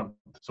to front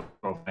sort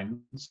of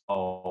lines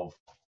of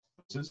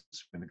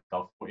in the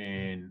Gulf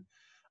in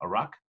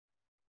Iraq.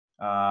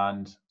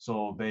 And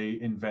so they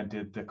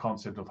invented the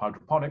concept of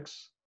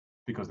hydroponics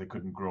because they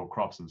couldn't grow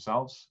crops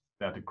themselves.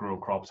 They had to grow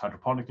crops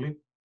hydroponically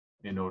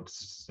in order to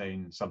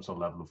sustain some sort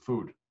of level of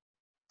food.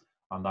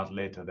 And that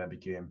later then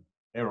became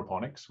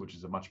aeroponics, which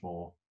is a much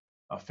more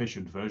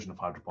efficient version of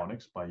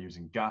hydroponics by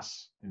using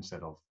gas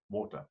instead of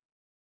water.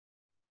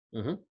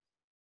 Mm-hmm.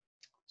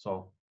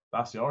 So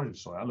that's the origin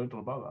story. I learned all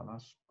about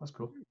that. That's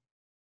cool.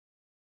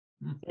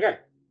 Okay.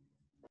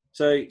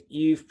 So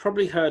you've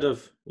probably heard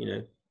of,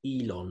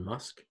 Elon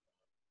Musk,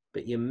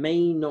 but you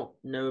may not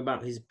know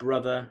about his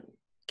brother,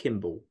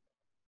 Kimball.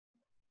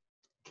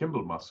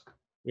 Kimball Musk.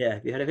 Yeah,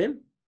 have you heard of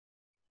him?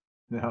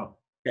 No.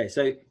 Okay,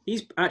 so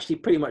he's actually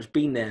pretty much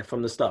been there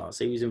from the start.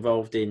 So he was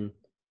involved in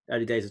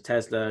early days of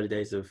Tesla, early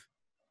days of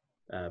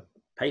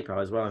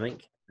PayPal as well, I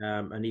think,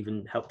 and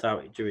even helped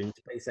out during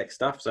SpaceX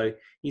stuff. So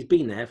he's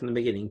been there from the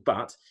beginning,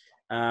 but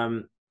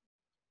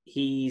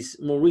he's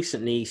more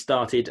recently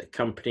started a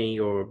company,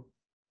 or I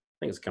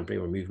think it's a company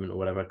or a movement or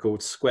whatever,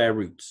 called Square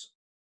Roots.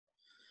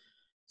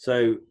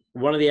 So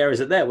one of the areas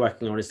that they're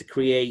working on is to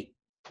create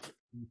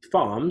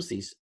farms,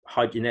 these,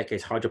 in that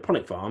case,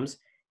 hydroponic farms,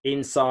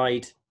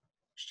 inside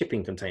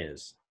shipping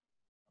containers.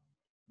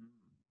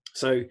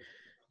 So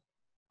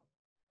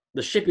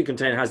the shipping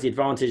container has the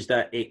advantage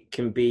that it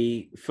can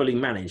be fully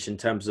managed in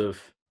terms of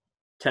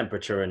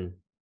temperature and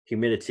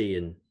humidity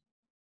and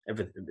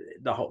everything.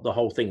 The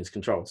whole thing is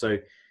controlled. So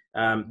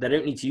they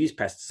don't need to use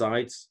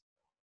pesticides.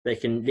 They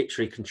can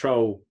literally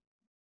control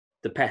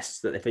the pests,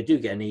 that if they do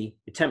get any,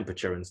 the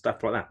temperature and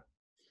stuff like that.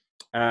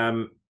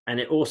 And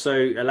it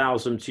also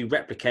allows them to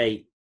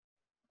replicate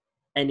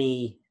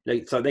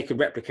so they could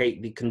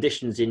replicate the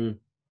conditions in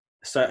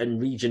a certain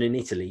region in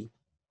Italy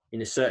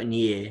in a certain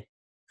year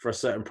for a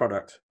certain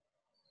product.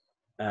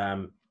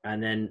 And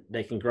then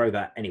they can grow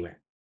that anywhere.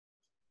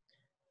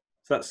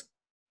 So that's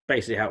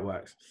basically how it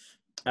works.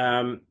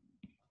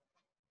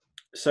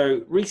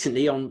 So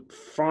recently, on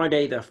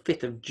Friday, the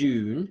 5th of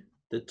June,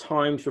 the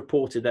Times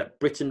reported that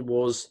Britain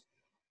was,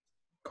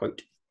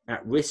 quote,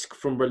 at risk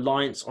from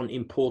reliance on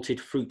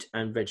imported fruit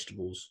and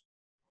vegetables.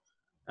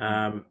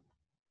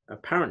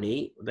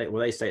 Apparently,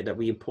 they say that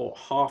we import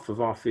half of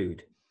our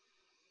food,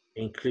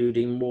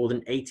 including more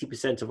than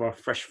 80% of our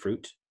fresh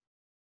fruit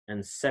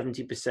and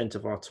 70%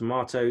 of our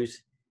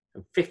tomatoes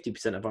and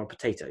 50% of our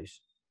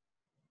potatoes.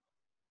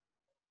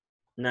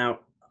 Now,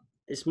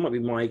 this might be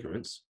my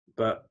ignorance,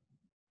 but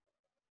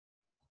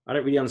I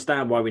don't really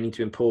understand why we need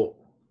to import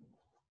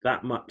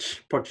that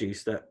much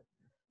produce that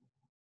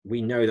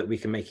we know that we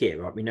can make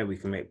here, right? We know we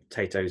can make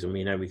potatoes and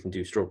we know we can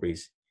do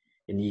strawberries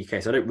in the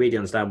UK. So I don't really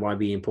understand why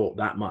we import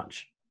that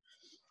much.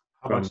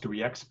 How much do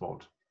we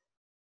export?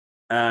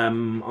 I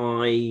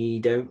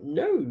don't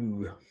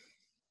know.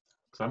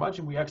 Because I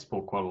imagine we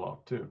export quite a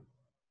lot too.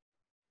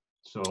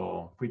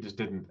 So if we just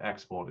didn't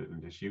export it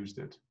and just used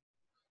it.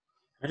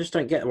 I just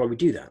don't get why we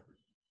do that.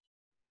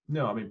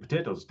 No, I mean,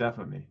 potatoes,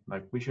 definitely.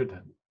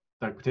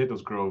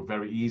 Potatoes grow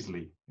very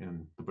easily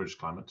in the British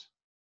climate.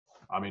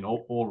 I mean,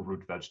 all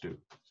root veg do.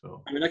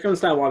 So I mean, I can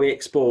understand why we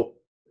export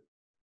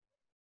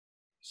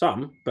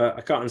some, but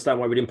I can't understand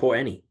why we'd import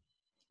any.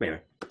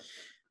 Anyway,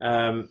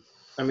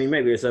 I mean,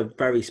 maybe it's a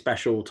very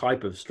special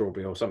type of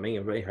strawberry or something,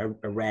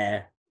 a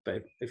rare.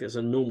 But if it's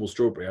a normal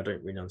strawberry, I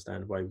don't really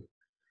understand why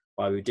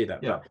we do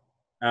that. Yeah.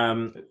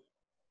 But,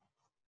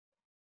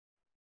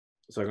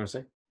 so I'm going to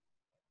say.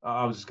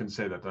 I was just going to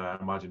say that I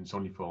imagine it's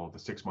only for the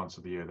 6 months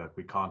of the year that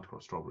we can't grow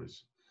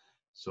strawberries.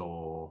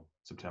 So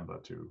September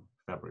to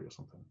February or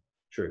something.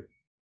 True.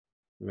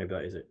 Maybe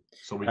that is it.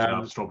 So we can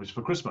have strawberries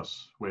for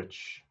Christmas,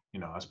 which,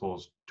 I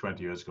suppose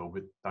 20 years ago,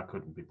 that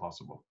couldn't be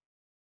possible.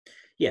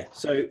 Yeah.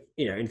 So,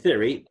 in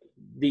theory,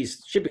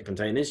 these shipping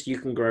containers, you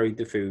can grow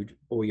the food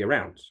all year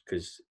round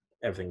because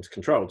everything's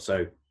controlled.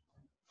 So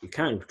you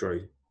can grow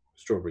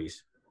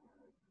strawberries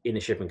in a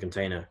shipping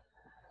container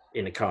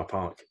in a car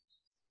park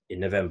in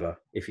November,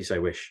 if you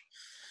so wish.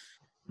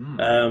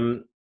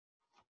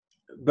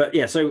 But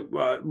yeah, so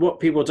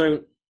what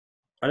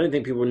I don't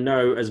think people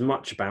know as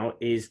much about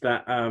is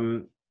that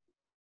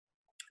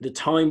the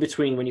time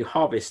between when you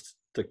harvest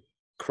the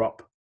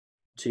crop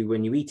to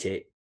when you eat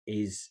it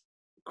is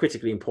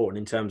critically important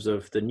in terms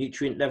of the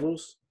nutrient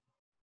levels.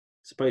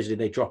 Supposedly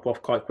they drop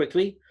off quite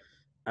quickly.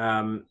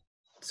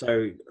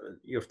 So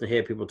you often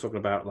hear people talking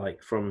about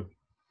like from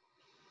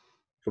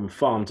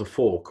farm to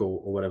fork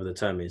or whatever the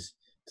term is,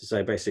 to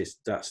say basically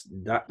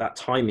that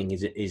timing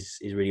is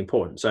really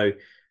important. So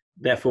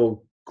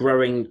therefore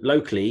growing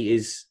locally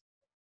it's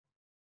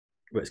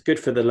good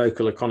for the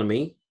local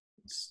economy.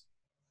 It's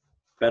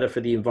better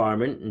for the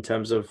environment in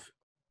terms of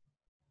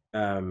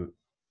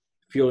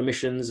fuel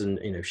emissions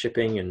and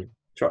shipping and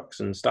trucks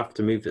and stuff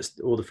to move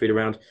all the food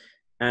around.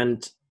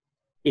 And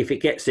if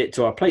it gets it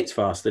to our plates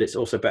fast, that it's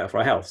also better for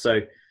our health.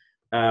 So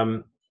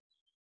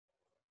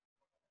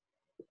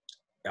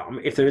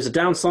if there is a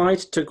downside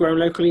to growing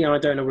locally, I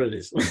don't know what it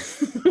is.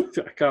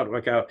 I can't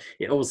work out.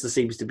 It also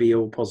seems to be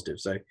all positive.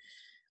 So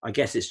I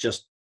guess it's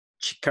just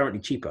currently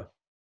cheaper.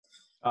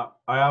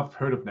 I have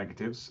heard of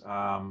negatives.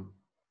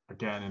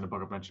 Again, in a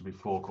book I've mentioned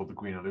before called The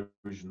Green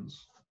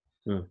Illusions.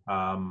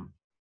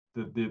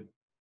 The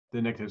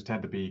negatives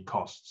tend to be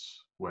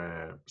costs,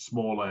 where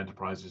smaller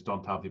enterprises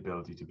don't have the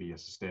ability to be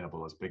as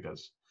sustainable as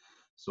biggers.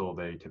 So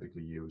they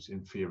typically use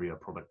inferior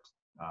product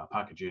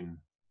packaging,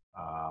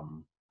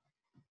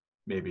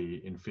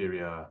 maybe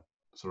inferior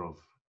sort of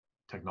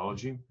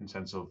technology in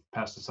sense of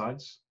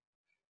pesticides.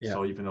 Yeah.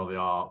 So even though they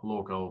are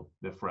local,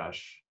 they're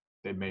fresh,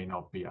 they may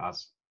not be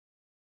as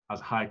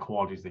high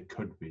quality as they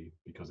could be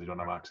because they don't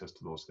have access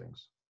to those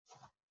things.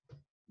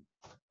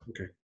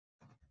 Okay.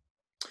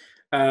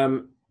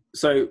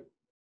 So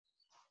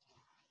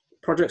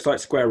projects like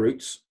Square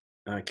Roots,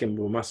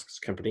 Kimball Musk's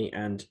company,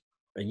 and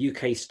a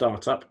UK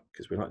startup,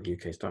 because we like the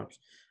UK startups,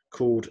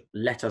 called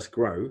Let Us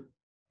Grow.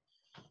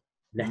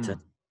 Let Us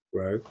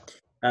Grow.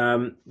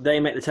 They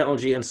make the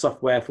technology and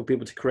software for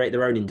people to create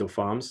their own indoor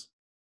farms,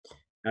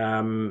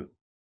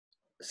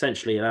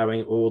 essentially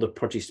allowing all the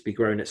produce to be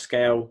grown at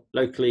scale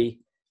locally,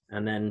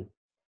 and then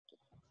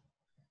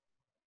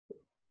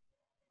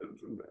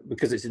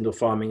because it's indoor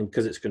farming and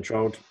because it's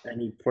controlled,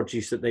 any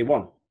produce that they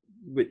want,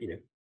 to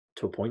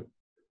a point.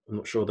 I'm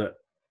not sure that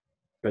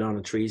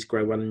banana trees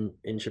grow well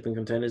in shipping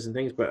containers and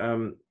things, but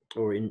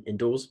or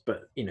indoors.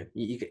 But you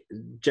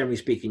generally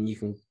speaking, you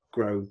can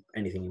grow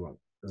anything you want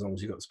as long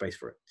as you've got the space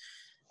for it.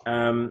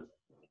 And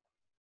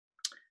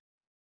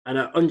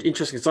an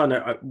interesting side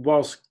note: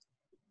 whilst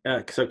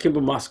so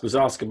Kimball Musk was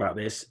asked about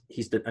this,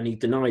 he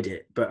denied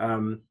it, but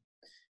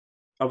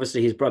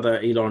obviously his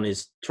brother Elon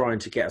is trying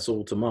to get us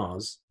all to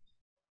Mars.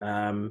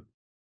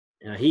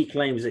 He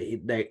claims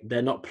that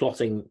they're not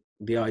plotting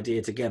the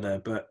idea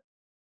together, but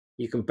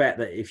you can bet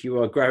that if you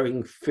are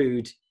growing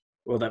food,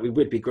 or that we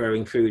would be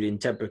growing food in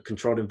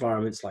temperature-controlled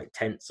environments like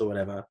tents or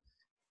whatever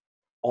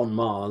on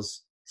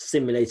Mars,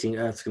 simulating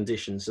Earth's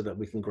conditions so that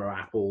we can grow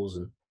apples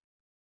and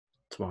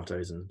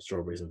tomatoes and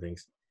strawberries and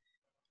things.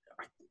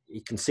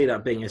 You can see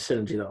that being a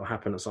synergy that will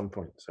happen at some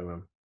point.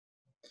 So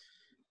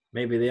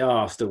maybe they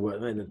are still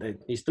working.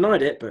 He's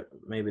denied it, but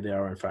maybe they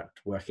are in fact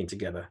working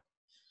together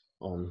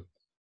on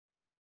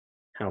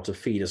how to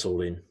feed us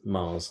all on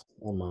Mars.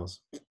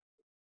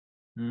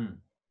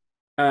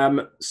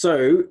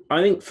 So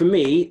I think for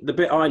me, the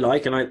bit I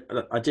like, and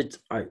I did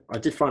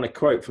find a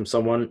quote from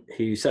someone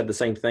who said the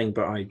same thing,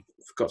 but I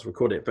forgot to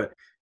record it. But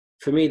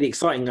for me, the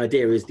exciting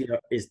idea is the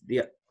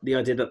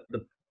idea that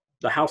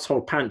the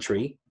household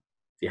pantry,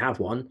 if you have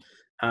one,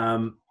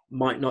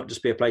 might not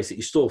just be a place that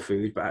you store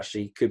food, but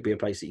actually could be a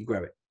place that you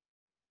grow it.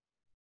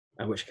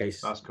 In which case,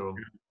 that's cool.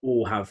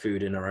 All have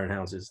food in our own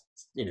houses.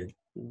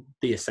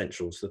 The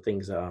essentials, the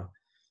things that are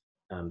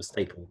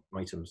staple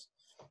items.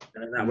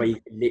 And that way,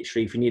 you can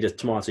literally, if you need a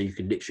tomato, you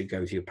can literally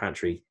go to your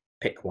pantry,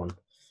 pick one,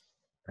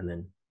 and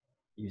then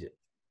use it.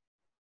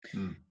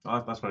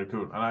 That's very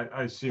cool. And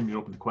I assume you're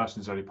open to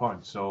questions at any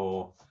point.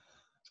 So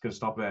it's going to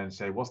stop there and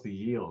say, what's the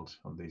yield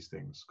on these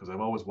things? Because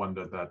I've always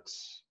wondered that,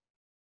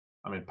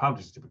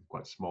 pantries are typically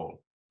quite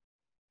small.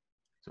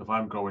 So if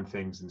I'm growing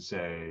things in,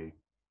 say,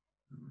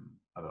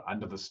 at the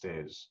end of the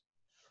stairs,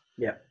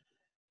 yeah,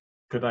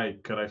 could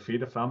I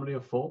feed a family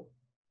of 4?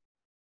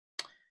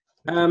 Is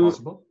it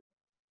possible?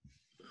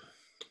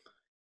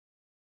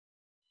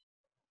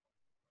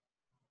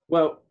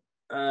 Well,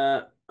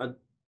 I don't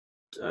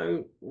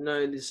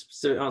know the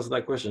specific answer to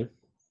that question.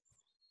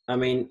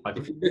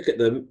 If you look at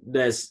them,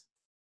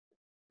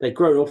 they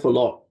grow an awful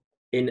lot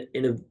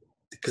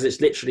because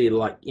it's literally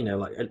like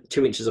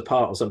 2 inches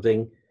apart or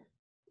something,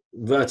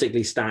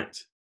 vertically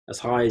stacked as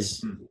high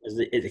as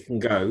it can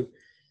go.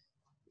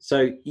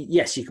 So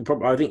yes,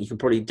 I think you can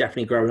probably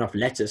definitely grow enough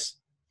lettuce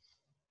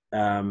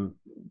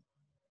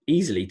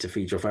easily to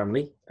feed your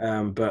family.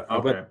 But I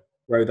won't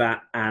grow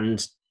that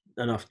and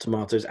enough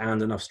tomatoes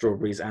and enough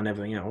strawberries and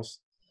everything else.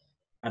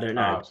 I don't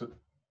know.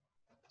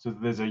 So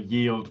there's a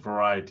yield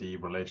variety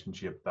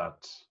relationship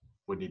that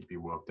would need to be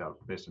worked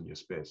out based on your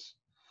space.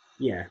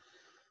 Yeah.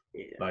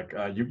 Like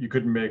you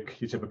couldn't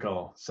make your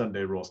typical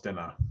Sunday roast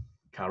dinner: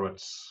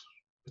 carrots,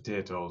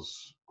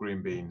 potatoes,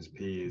 green beans,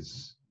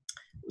 peas.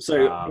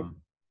 So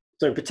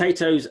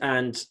potatoes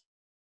and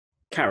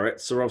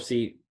carrots are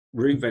obviously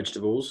root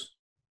vegetables,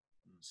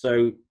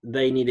 so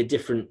they need a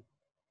different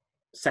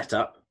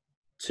setup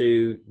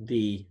to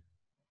the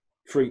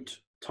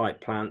fruit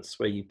type plants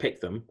where you pick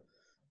them,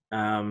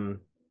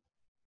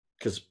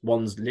 because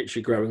one's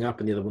literally growing up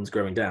and the other one's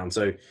growing down.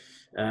 So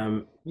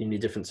you need a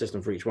different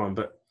system for each one.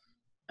 But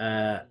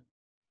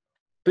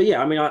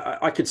yeah,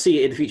 I could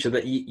see it in the future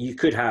that you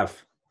could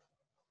have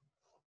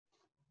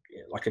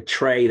like a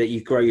tray that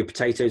you grow your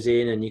potatoes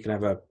in, and you can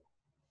have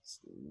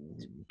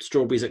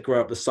strawberries that grow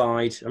up the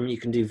side. You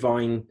can do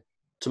vine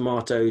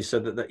tomatoes, so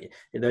that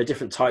there are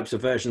different types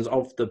of versions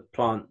of the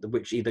plant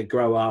which either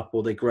grow up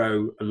or they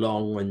grow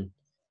along, and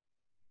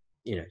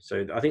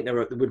So I think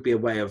there would be a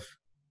way of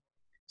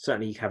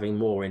certainly having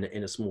more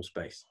in a small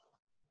space.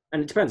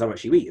 And it depends how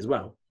much you eat as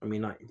well. I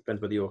mean, like, it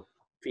depends whether you're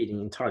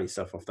feeding entirely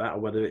stuff off that or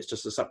whether it's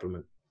just a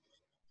supplement.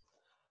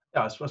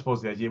 Yeah, I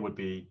suppose the idea would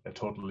be a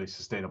totally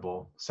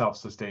sustainable,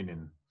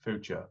 self-sustaining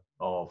future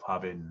of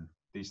having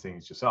these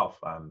things yourself.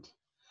 And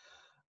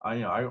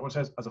I would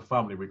say as a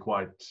family, we're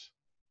quite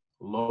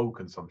low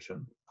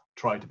consumption,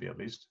 try to be at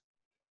least.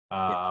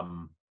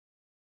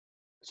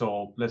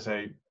 So let's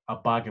say a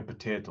bag of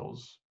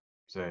potatoes,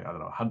 say, I don't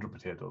know, 100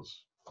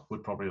 potatoes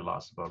would probably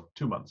last about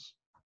 2 months.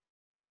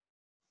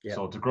 Yeah.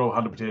 So to grow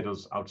 100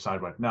 potatoes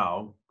outside right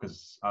now,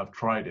 because I've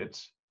tried it,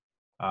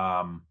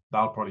 that'll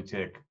probably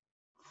take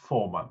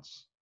 4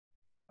 months,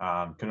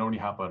 and can only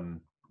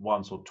happen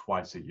once or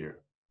twice a year.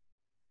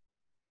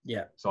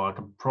 Yeah. So I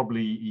can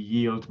probably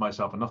yield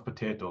myself enough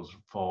potatoes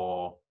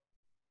for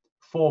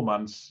 4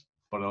 months,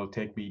 but it'll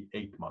take me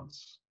 8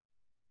 months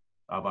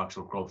of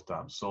actual growth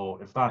time. So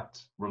if that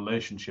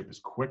relationship is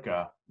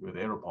quicker with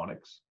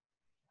aeroponics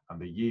and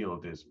the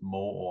yield is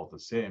more or the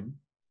same,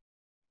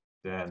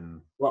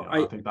 then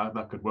I think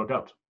that could work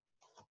out.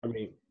 I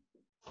mean,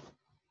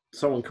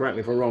 someone correct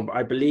me if I'm wrong, but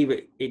I believe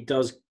it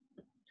does.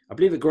 I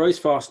believe it grows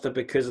faster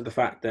because of the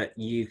fact that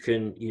you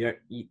don't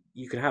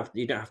have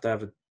to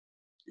have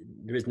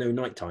there is no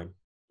nighttime.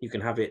 You can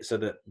have it so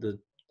that the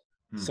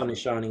sun is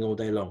shining all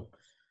day long.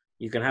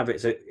 You can have it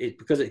so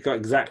because it's got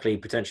exactly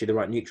potentially the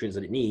right nutrients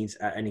that it needs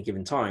at any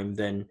given time.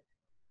 Then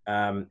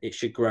it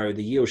should grow.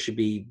 The yield should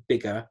be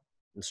bigger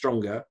and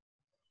stronger.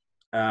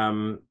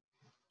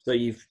 So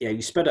you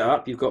sped it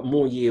up. You've got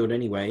more yield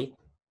anyway.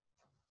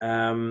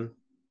 And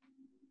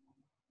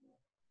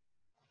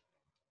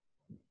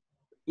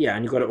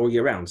you've got it all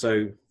year round.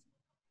 So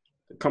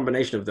the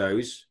combination of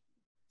those,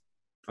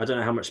 I don't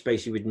know how much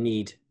space you would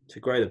need to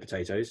grow the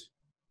potatoes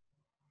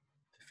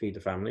to feed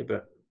the family,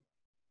 but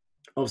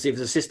obviously if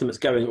it's a system that's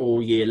going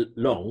all year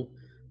long,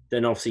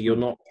 then obviously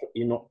you'll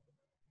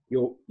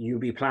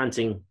be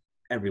planting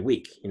every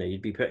week.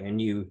 You'd be putting a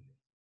new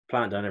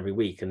plant down every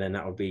week, and then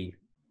that would be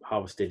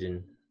harvested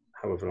in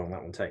however long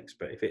that one takes.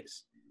 But if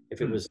it's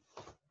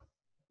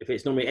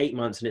normally 8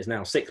 months and it's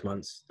now 6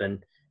 months, then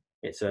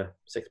it's a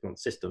 6-month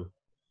system.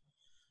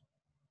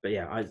 But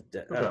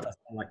that's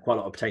like quite a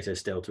lot of potatoes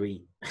still to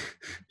eat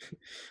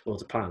or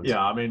to plant.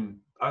 Yeah, I mean,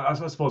 I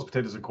suppose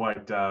potatoes are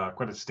quite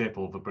a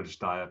staple of the British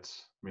diet.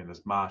 I mean,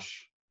 there's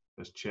mash,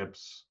 there's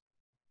chips,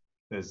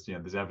 there's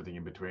everything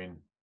in between.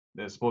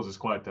 I suppose it's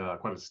quite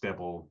a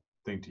staple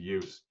thing to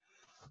use.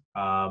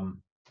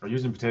 I'm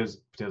using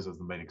potatoes as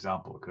the main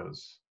example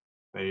because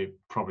they're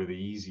probably the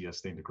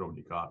easiest thing to grow in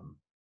your garden.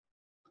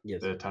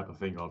 Yes. The type of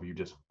thing of you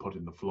just put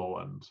in the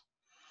floor and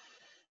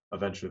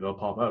eventually they'll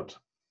pop out.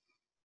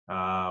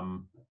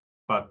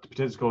 But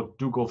potatoes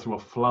do go through a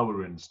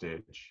flowering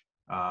stage,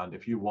 and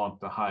if you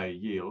want the high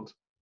yield,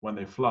 when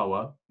they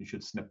flower, you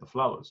should snip the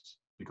flowers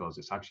because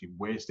it's actually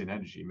wasting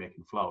energy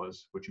making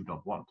flowers, which you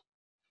don't want.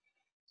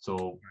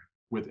 So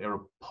with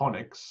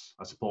aeroponics,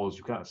 I suppose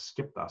you kind of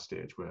skip that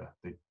stage where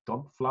they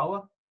don't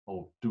flower,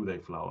 or do they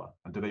flower?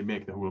 And do they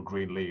make the whole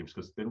green leaves?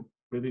 Because they don't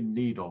really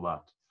need all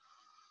that.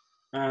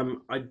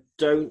 I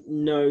don't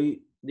know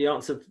the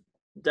answer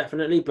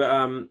definitely, but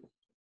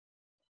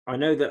I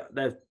know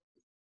that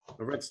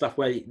I read stuff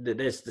where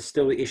there's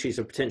still the issues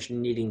of potentially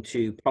needing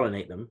to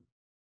pollinate them.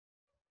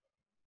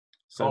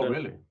 So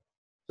really?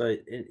 So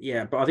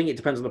but I think it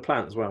depends on the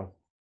plant as well.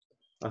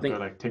 I think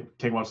like take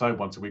them outside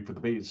once a week for the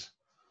bees.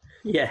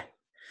 Yeah.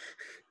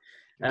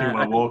 Take them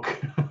on a walk.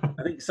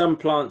 I think some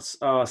plants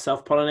are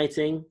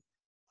self-pollinating,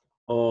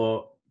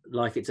 or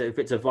like if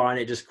it's a vine,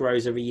 it just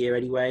grows every year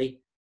anyway.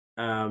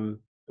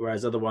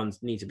 Whereas other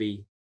ones need to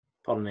be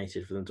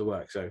pollinated for them to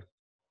work. So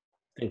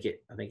I think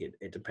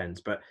it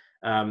depends, but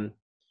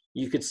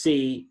you could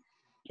see,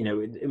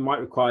 it might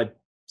require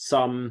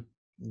some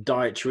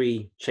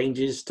dietary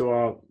changes to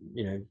our,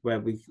 where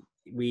we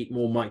eat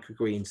more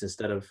microgreens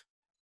instead of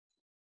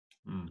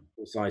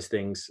full size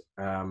things.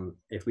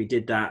 If we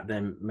did that,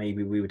 then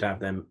maybe we would have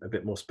them a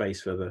bit more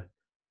space for the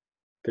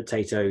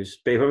potatoes.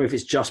 But if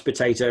it's just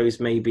potatoes,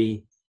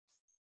 maybe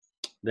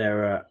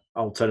there are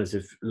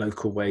alternative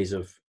local ways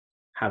of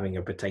having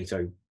a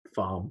potato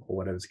farm or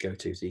whatever to go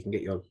to, so you can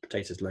get your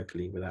potatoes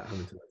locally without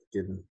having to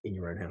do them in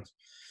your own house,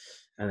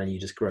 and then you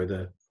just grow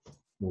the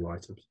small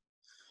items.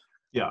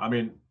 I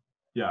mean,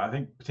 I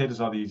think potatoes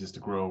are the easiest to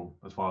grow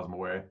as far as I'm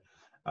aware,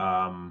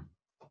 and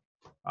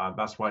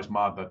that's why it's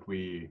mad that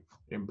we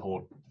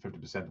import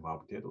 50% of our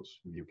potatoes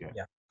in the UK.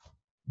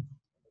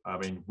 I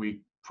mean,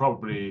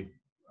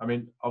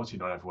 obviously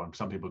not everyone.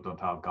 Some people don't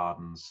have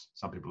gardens,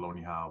 some people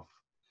only have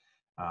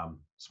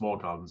small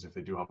gardens if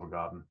they do have a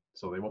garden,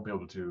 so they won't be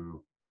able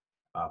to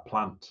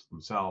plant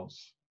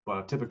themselves. But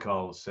a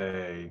typical,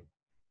 say,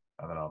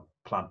 I don't know,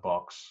 plant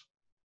box,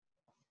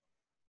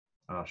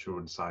 I'm not sure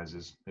in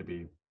sizes,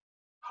 maybe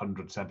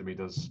 100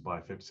 centimeters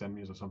by 50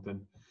 centimeters or something.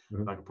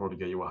 That could probably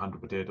get you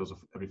 100 potatoes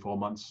every 4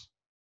 months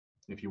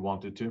if you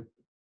wanted to.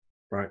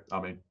 Right.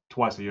 I mean,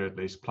 twice a year at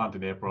least. Plant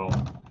in April,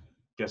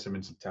 get some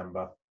in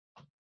September,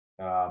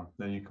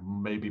 then you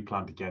can maybe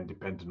plant again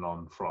depending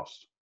on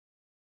frost.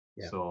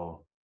 Yeah.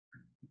 So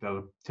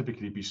they'll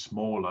typically be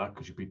smaller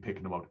because you'll be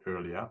picking them out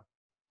earlier.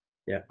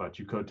 Yeah. But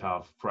you could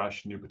have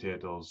fresh new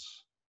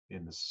potatoes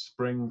in the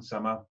spring,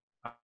 summer,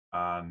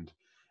 and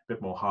a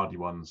bit more hardy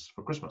ones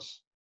for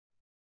Christmas.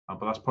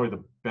 But that's probably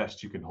the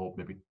best you can hope,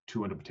 maybe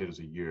 200 potatoes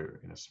a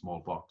year in a small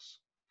box.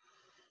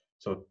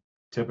 So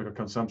typical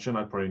consumption,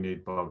 I'd probably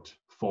need about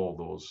 4 of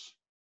those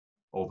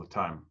all the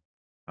time.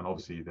 And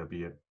obviously there'll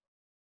be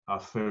a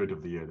third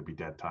of the year there'll be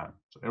dead time.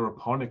 So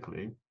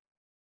aeroponically,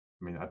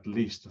 I mean, at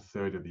least a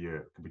third of the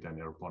year can be done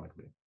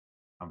aeroponically,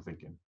 I'm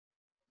thinking.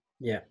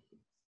 Yeah.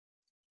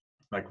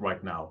 Like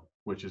right now,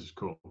 which is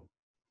cool.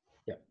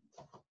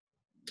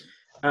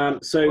 Yeah.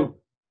 So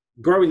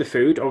growing the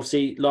food,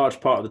 obviously, large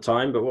part of the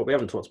time, but what we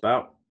haven't talked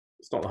about,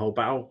 it's not the whole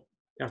battle.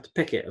 You have to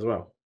pick it as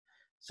well.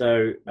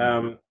 So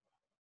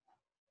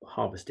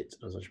harvest it,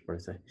 as I should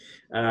probably say.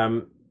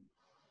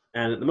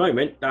 And at the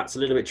moment, that's a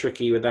little bit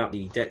tricky without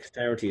the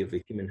dexterity of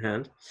the human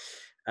hand.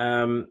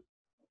 I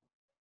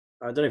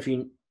don't know if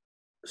you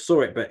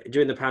saw it, but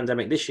during the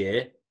pandemic this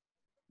year,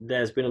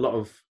 there's been a lot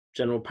of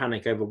general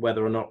panic over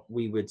whether or not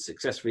we would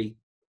successfully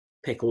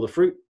pick all the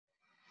fruit.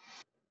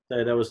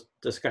 So there was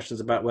discussions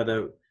about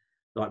whether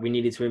we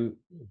needed to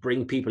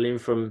bring people in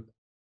from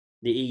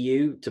the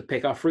EU to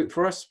pick our fruit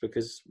for us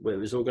because it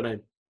was all going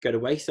to go to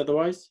waste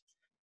otherwise.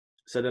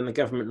 So then the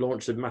government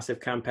launched a massive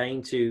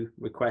campaign to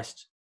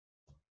request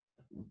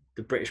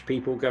the British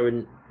people go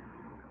and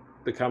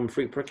become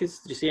fruit pickers.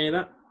 Did you see any of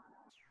that?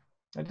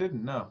 I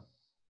didn't know.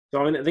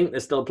 So I think they're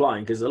still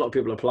applying because a lot of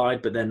people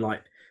applied, but then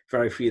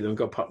very few of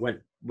them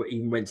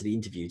went to the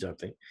interviews, I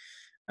think.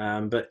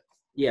 But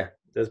yeah,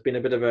 there's been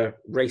a bit of a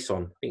race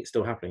on. I think it's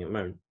still happening at the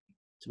moment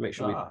to make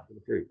sure we pick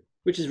the fruit,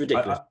 which is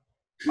ridiculous.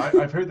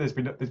 I've heard there's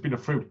been a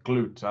fruit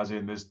glut, as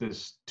in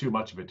there's too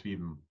much of it to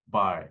even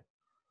buy.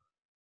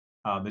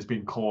 There's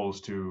been calls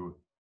to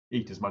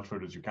eat as much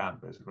fruit as you can,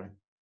 basically.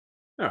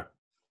 Oh,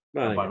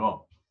 well, buy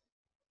more.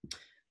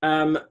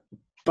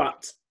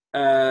 But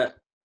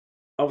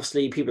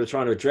obviously, people are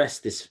trying to address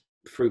this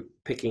fruit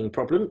picking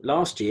problem.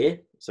 Last year,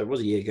 so it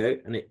was a year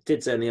ago, and it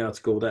did say in the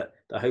article that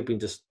they're hoping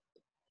to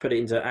put it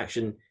into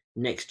action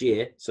next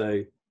year.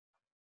 So,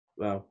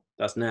 well,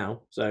 that's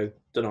now. So,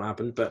 don't know what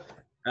happened, but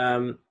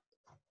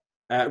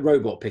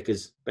robot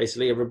pickers,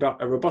 basically a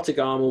robotic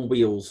arm on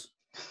wheels,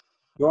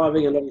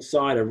 driving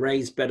alongside a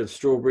raised bed of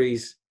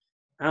strawberries,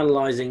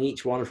 analysing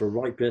each one for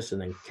ripeness,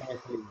 and then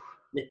carefully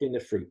nipping the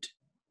fruit.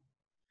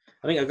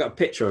 I think I've got a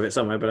picture of it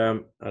somewhere, but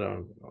I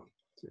don't know.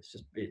 It's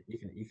just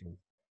you can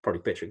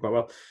probably picture it quite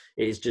well.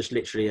 It is just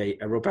literally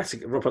a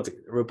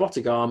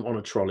robotic arm on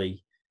a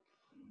trolley.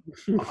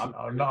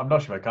 I'm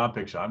not sure I can't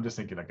picture. I'm just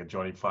thinking like a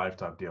Johnny Five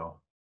type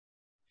deal.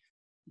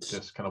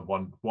 Just kind of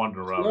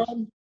wander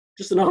around.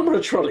 Just an arm on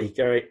a trolley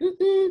going.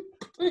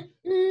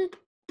 It's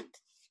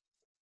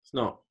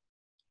not.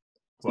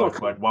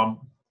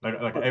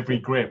 Like every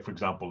grape, for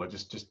example, like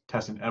just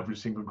testing every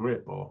single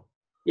grape, or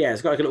yeah,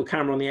 it's got like a little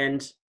camera on the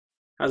end.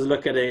 Has a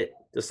look at it,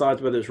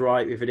 decides whether it's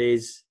ripe. If it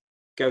is,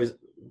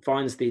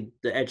 finds the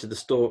edge of the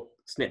stalk,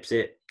 snips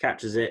it,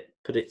 captures it,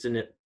 puts it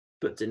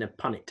in a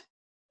punnet.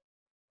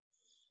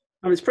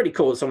 I mean, it's pretty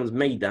cool that someone's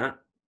made that,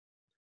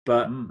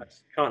 but I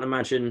can't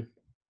imagine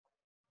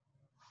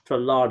for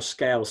large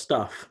scale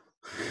stuff.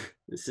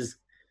 This is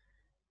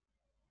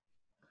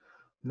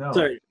no.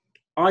 So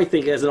I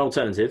think there's an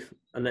alternative,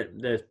 and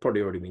there's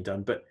probably already been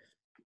done, but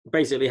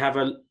basically have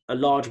a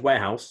large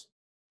warehouse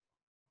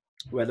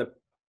where the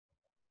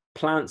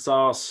plants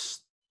are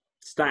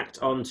stacked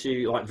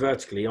onto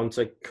vertically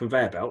onto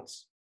conveyor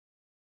belts,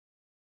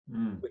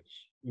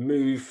 which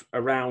move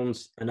around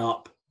and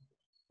up.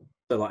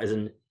 So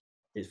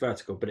it's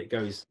vertical, but it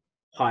goes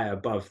higher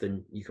above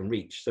than you can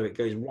reach. So it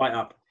goes right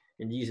up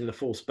and using the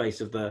full space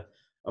of the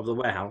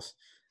warehouse,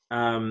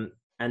 and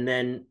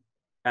then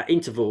at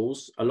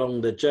intervals along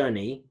the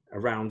journey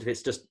around, if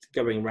it's just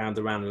going round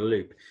in a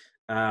loop,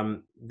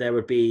 there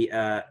would be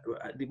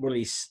one of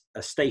these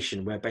a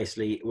station where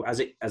basically as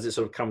it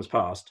sort of comes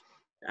past,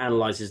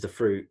 analyzes the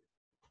fruit,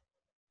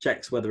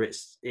 checks whether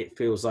it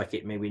feels like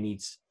it maybe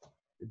needs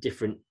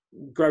different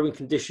growing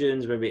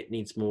conditions, maybe it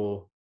needs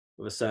more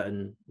of a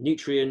certain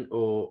nutrient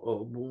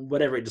or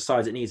whatever it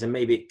decides it needs, and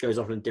maybe it goes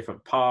off on a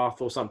different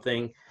path or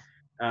something.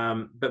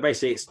 But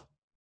basically, it's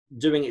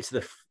doing it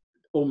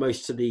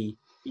almost to the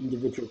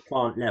individual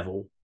plant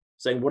level,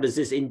 saying what does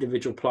this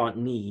individual plant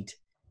need?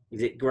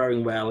 Is it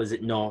growing well? Is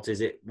it not?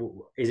 Is it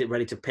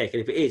ready to pick?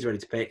 And if it is ready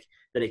to pick,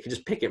 then it can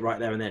just pick it right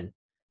there and then.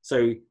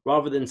 So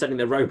rather than sending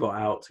the robot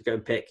out to go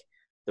and pick,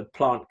 the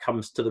plant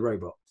comes to the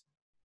robot,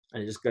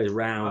 and it just goes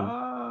round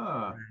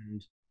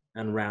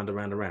and round and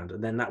round and round.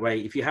 And then that way,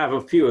 if you have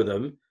a few of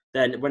them,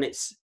 then when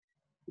it's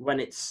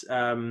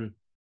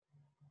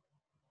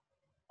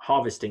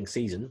harvesting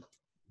season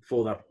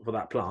for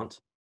that plant,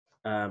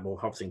 or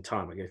harvesting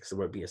time, I guess, because there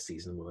won't be a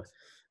season with it,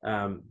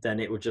 then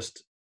it will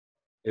just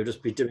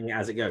be doing it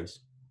as it goes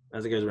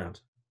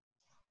around.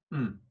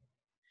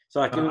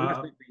 So I can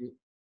imagine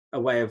a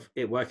way of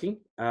it working.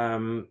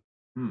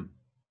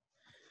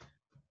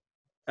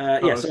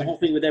 So the whole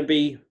thing would then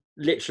be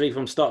literally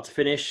from start to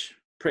finish,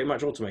 pretty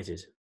much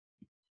automated.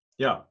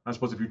 Yeah, I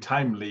suppose if you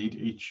time lead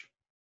each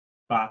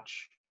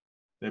batch,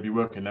 they'd be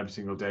working every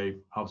single day,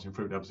 harvesting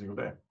fruit every single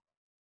day.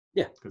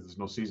 Yeah, because there's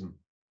no season.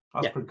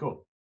 That's pretty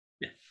cool.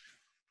 Yeah.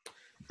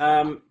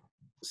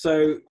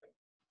 So,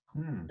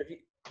 have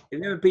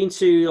you ever been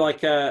to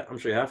like I'm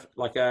sure you have,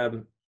 like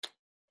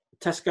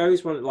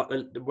Tesco's, one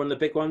of the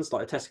big ones,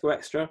 like a Tesco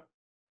Extra,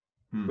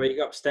 where you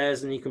go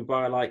upstairs and you can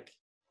buy like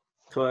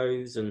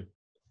clothes and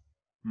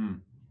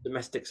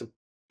domestic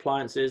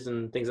appliances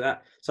and things like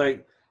that. So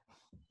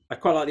I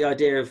quite like the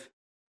idea of,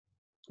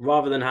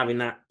 rather than having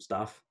that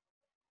stuff,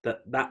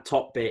 that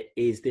top bit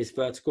is this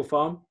vertical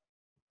farm,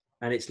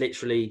 and it's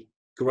literally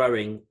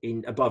growing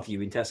in above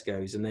you in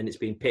Tesco's, and then it's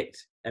being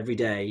picked every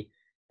day,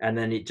 and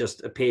then it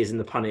just appears in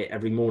the punnet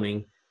every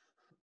morning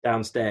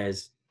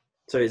downstairs.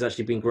 So it's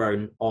actually been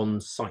grown on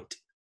site.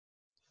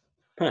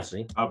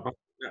 Personally,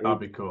 that'd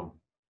be cool.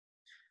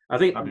 I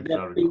think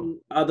there've been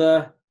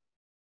other,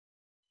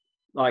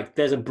 like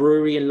there's a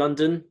brewery in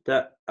London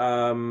that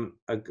are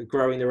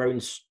growing their own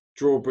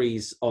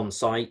strawberries on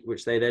site,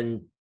 which they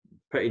then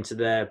put into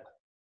their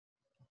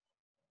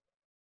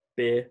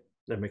beer.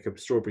 They make a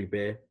strawberry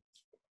beer.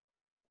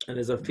 And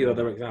there's a few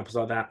other examples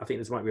like that. I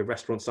think there might be a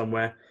restaurant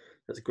somewhere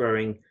that's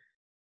growing.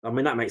 I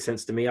mean, that makes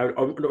sense to me. I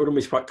would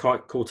almost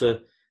quite cool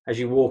to, as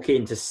you walk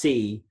in, to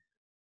see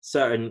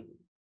certain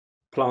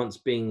plants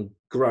being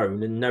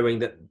grown and knowing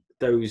that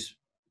those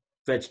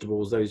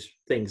vegetables, those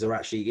things are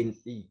actually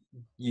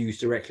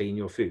used directly in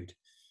your food.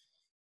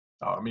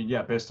 I mean,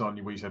 yeah, based on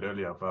what you said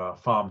earlier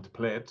of farm to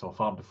plate or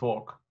farm to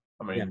fork,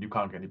 I mean, you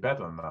can't get any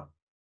better than that.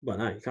 Well,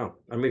 no, you can't.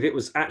 I mean, if it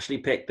was actually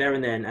picked there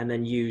and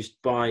then used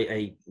by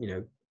a,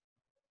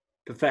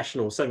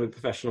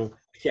 semi-professional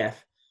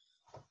chef,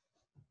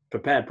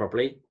 prepared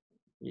properly,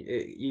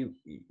 you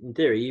in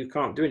theory, you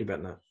can't do any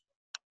better than that.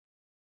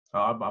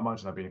 I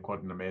imagine that being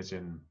quite an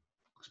amazing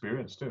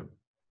experience too.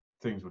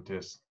 Things would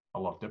taste a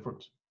lot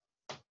different.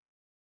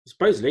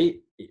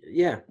 Supposedly,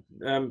 yeah.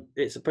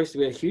 It's supposed to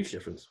be a huge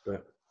difference,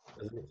 but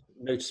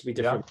noticeably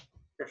different.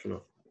 Yeah.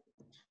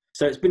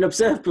 So it's been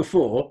observed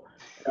before,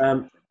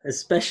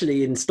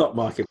 especially in stock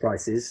market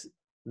prices,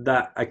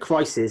 that a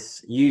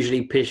crisis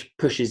usually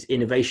pushes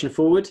innovation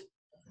forward.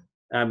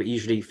 It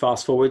usually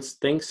fast forwards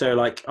things. So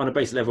like on a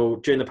base level,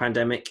 during the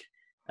pandemic,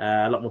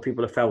 a lot more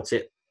people have felt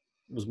it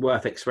was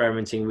worth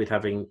experimenting with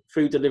having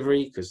food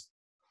delivery because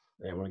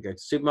they don't want to go to the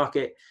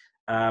supermarket.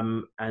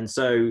 And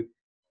so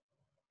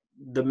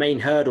the main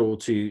hurdle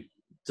to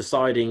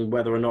deciding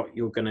whether or not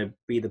you're going to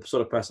be the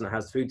sort of person that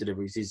has food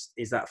deliveries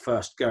is that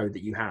first go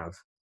that you have.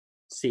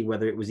 See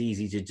whether it was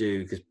easy to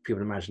do, because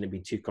people imagine it'd be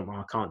too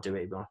I can't do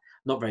it, but I'm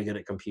not very good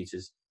at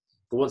computers.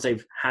 But once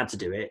they've had to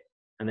do it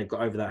and they've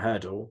got over that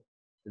hurdle,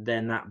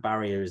 then that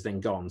barrier is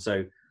then gone.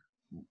 So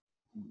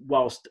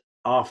whilst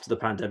after the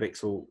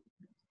pandemic's all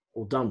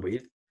done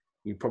with,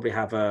 you probably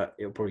have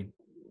it'll probably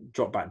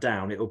drop back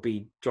down. It'll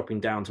be dropping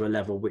down to a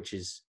level which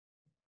is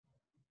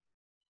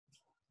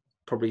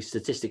probably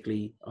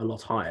statistically a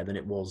lot higher than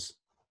it was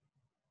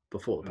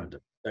before the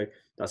pandemic. So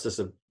that's just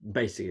a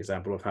basic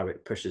example of how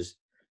it pushes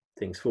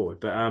things forward.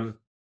 But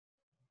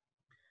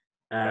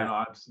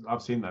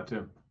I've seen that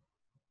too.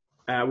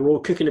 We're all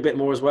cooking a bit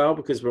more as well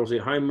because we're obviously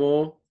at home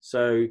more.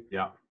 So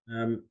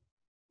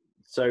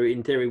so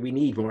in theory, we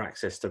need more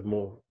access to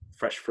more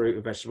fresh fruit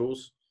and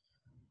vegetables.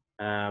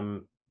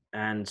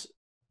 And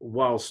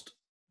whilst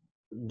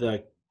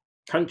the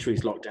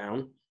country's locked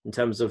down in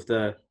terms of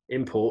the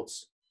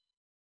imports,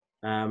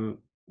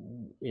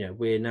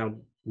 we're now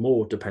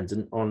more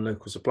dependent on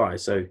local supply.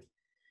 So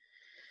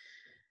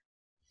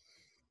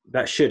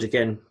that should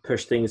again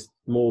push things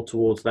more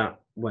towards that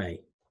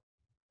way.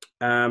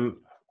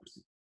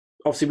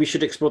 Obviously, we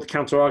should explore the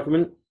counter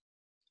argument.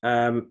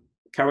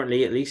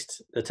 Currently, at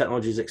least, the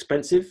technology is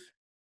expensive,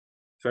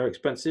 very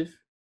expensive.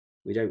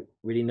 We don't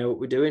really know what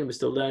we're doing. We're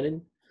still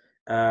learning.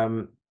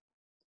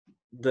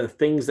 The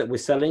things that we're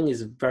selling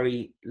is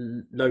very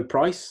low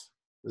price.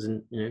 As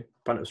in,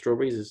 pint of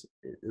strawberries,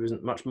 there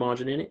isn't much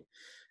margin in it.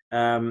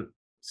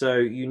 So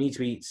you need to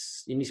be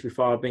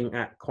farming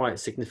at quite a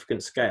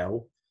significant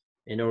scale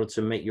in order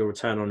to make your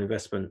return on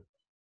investment.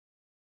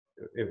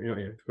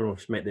 In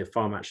order to make the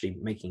farm actually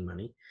making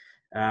money.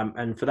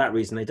 And for that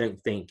reason, they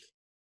don't think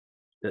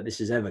that this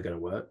is ever going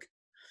to work.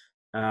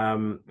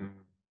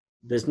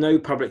 There's no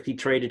publicly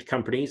traded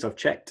companies, I've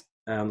checked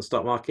on the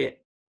stock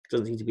market. There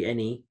doesn't seem to be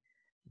any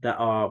that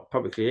are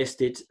publicly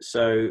listed.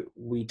 So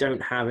we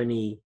don't have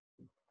any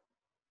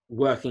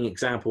working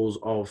examples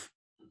of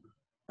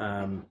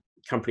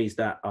companies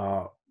that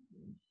are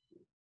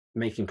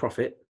making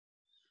profit.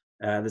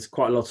 There's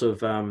quite a lot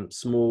of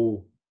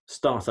small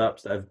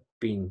startups that have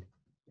been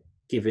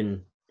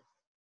given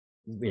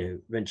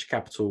venture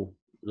capital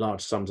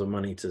large sums of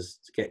money to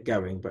get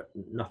going, but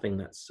nothing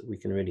that's we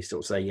can really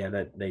sort of say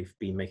that they've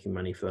been making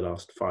money for the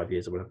last 5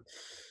 years or whatever.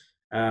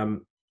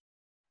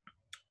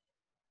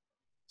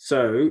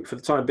 So for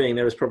the time being,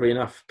 there is probably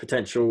enough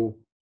potential.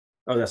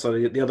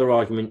 The other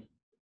argument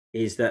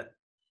is that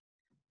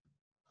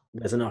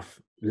there's enough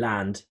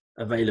land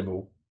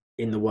available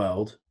in the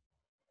world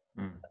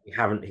we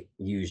haven't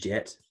used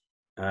yet.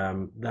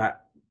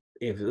 That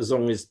as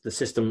long as the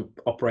system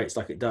operates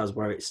like it does,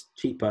 where it's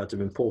cheaper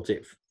to import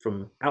it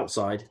from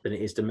outside than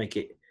it is to make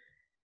it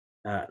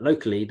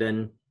locally,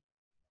 then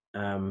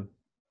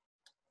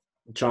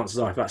chances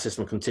are, if that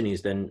system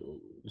continues, then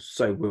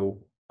so will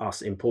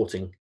us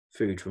importing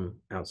food from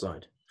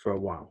outside for a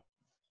while.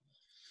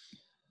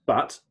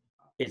 But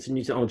it's a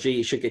new technology;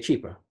 it should get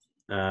cheaper.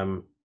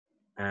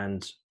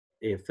 And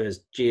if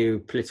there's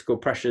geopolitical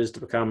pressures to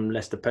become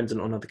less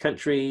dependent on other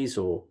countries,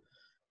 or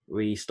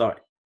we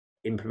start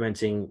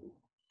implementing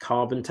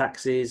carbon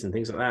taxes and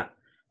things like that,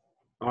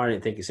 I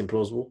don't think it's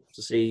implausible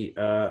to see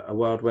a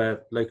world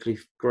where locally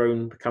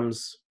grown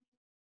becomes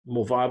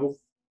more viable.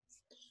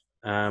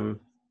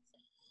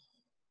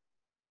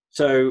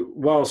 So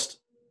whilst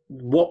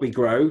what we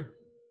grow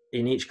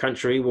in each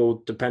country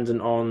will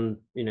dependent on,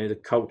 the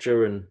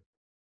culture and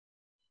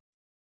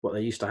what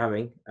they're used to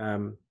having,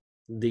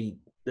 if you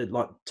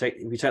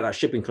take that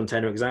shipping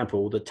container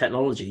example, the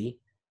technology,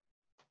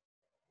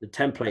 the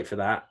template for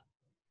that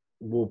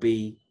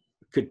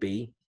could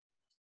be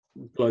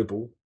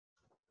global,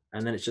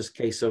 and then it's just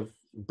a case of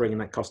bringing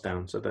that cost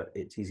down so that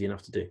it's easy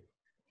enough to do.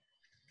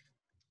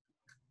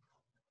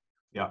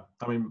 Yeah,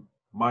 I mean,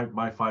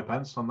 my 5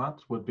 pence on that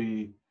would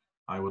be,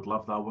 I would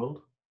love that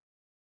world.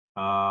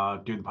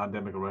 During the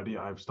pandemic already,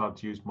 I've started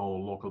to use more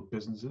local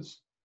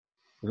businesses,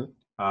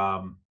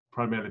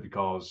 primarily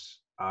because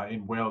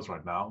in Wales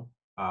right now,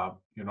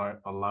 you're not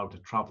allowed to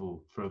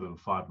travel further than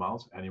 5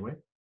 miles anyway.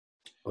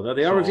 Although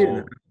they are reviewing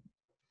it.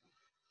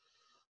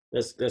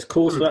 There's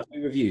calls for that to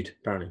be reviewed,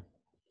 apparently.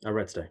 I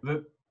read today.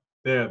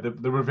 They're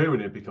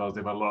reviewing it because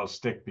they've had a lot of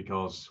stick,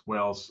 because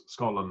Wales,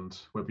 Scotland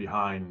were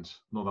behind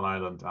Northern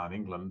Ireland and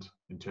England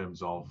in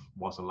terms of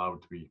what's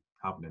allowed to be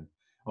happening.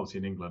 Obviously,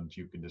 in England,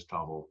 you can just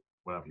travel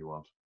wherever you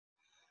want.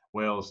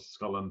 Wales,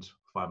 Scotland,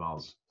 5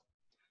 miles.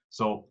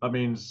 So that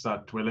means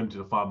that we're limited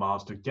to 5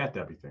 miles to get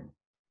everything.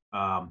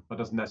 That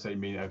doesn't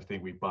necessarily mean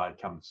everything we buy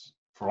comes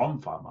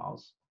from 5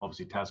 miles.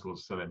 Obviously, Tesco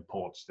still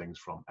imports things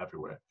from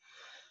everywhere.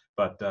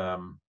 But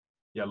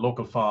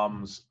local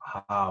farms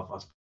have,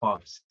 as far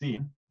as I've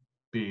seen,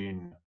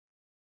 been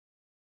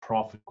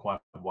profit quite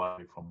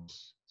widely from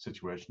this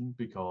situation,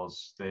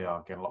 because they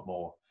are getting a lot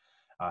more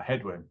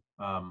headway.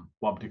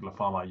 One particular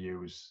farm I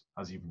use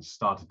has even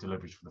started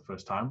deliveries for the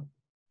first time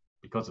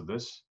because of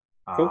this.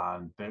 Cool.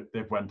 And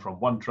they've went from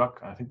 1 truck,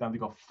 and I think now they've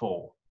got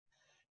 4,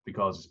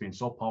 because it's been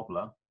so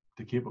popular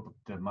to keep up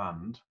with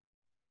demand.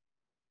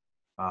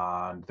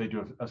 And they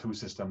do a food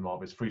system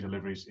of it's free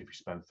deliveries if you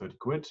spend 30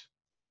 quid.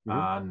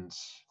 And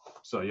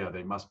so,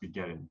 they must be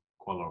getting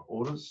quite a lot of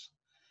orders.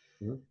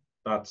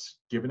 That's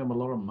giving them a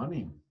lot of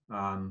money.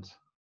 And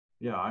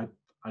I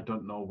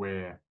don't know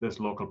where this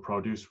local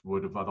produce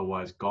would have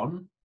otherwise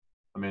gone.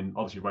 I mean,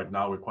 obviously right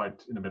now we're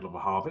quite in the middle of a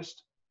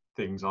harvest.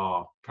 Things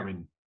are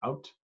coming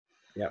out.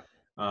 Yeah.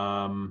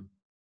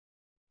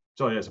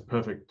 So it's a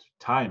perfect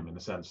time, in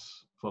a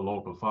sense, for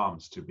local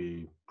farms to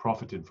be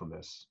profiting from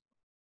this.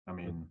 I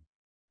mean,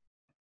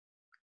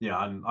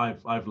 and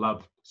I've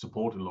loved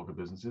supporting local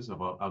businesses.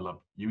 I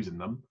love using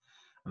them,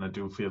 and I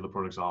do feel the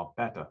products are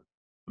better.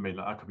 I mean,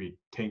 I could be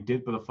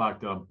tainted by the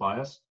fact that I'm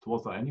biased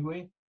towards that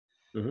anyway.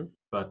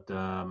 But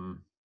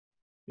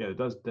it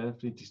does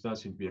definitely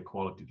seem to be a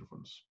quality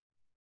difference.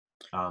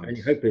 And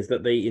your hope is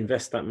that they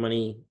invest that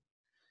money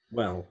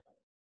well.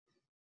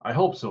 I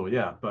hope so,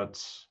 yeah.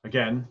 But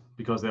again,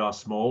 because they are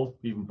small,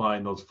 even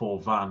buying those 4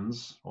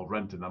 vans or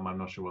renting them, I'm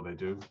not sure what they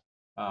do,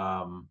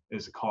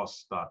 is a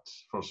cost that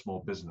for a small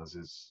business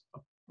is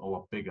a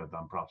lot bigger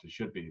than perhaps it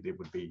should be. There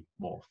would be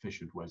more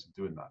efficient ways of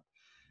doing that.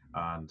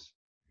 And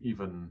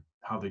even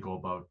how they go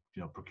about,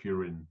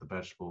 procuring the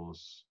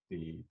vegetables,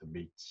 the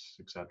meats,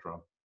 etc.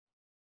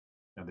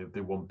 And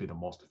they won't be the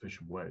most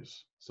efficient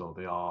ways. So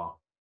they are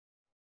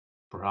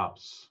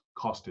perhaps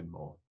costing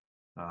more.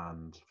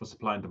 And for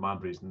supply and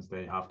demand reasons,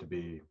 they have to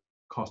be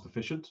cost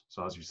efficient.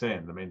 So as you're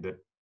saying, they may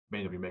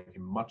not be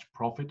making much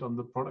profit on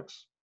the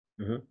products.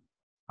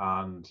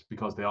 And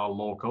because they are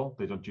local,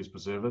 they don't use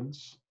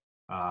preservatives.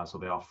 So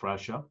they are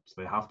fresher. So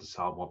they have to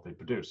sell what they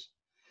produce.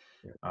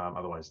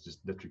 Otherwise, it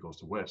just literally goes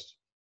to waste.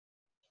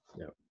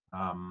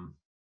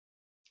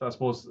 So I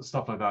suppose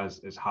stuff like that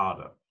is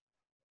harder.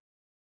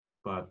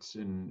 But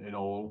in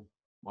all,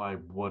 I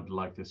would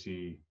like to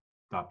see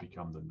that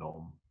become the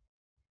norm.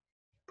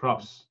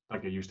 Perhaps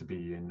like it used to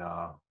be in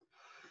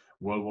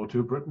World War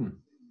II Britain.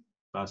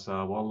 That's what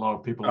a lot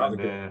of people a lot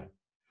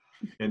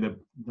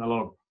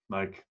of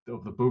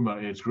of the boomer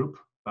age group.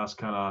 That's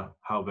kind of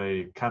how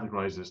they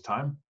categorize this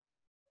time.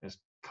 It's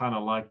kind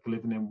of like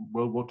living in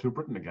World War II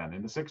Britain again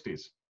in the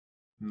 60s,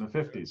 in the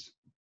 50s.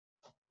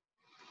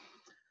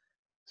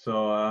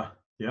 So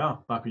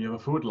back when you have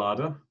a food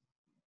ladder,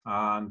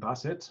 and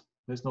that's it.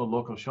 There's no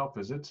local shop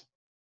visit.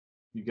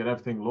 You get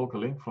everything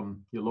locally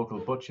from your local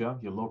butcher,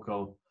 your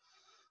local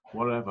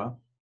whatever,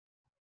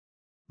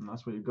 and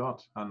that's what you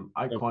got. And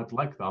I quite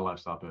like that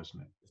lifestyle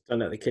personally. Don't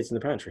let the kids in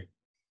the pantry.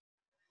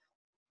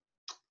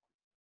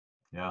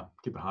 Yeah,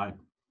 keep it high.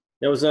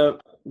 There was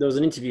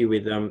an interview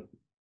with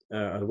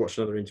I watched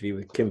another interview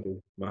with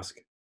Kimball Musk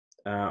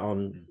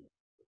on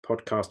a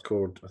podcast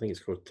called, I think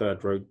it's called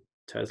Third Road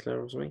Tesla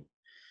or something.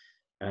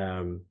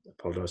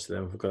 Apologize to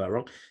them if I got that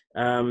wrong.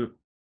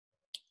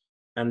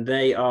 And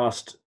they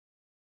asked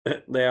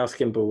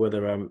Kimball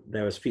whether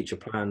there was future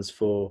plans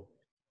for,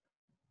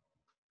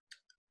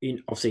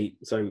 obviously,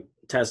 so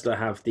Tesla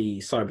have the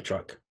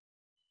Cybertruck,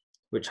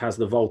 which has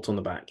the Volt on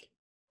the back.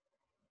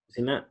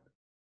 Seen that?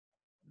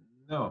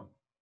 No.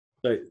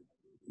 So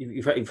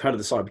you've heard of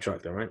the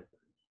Cybertruck, though, right?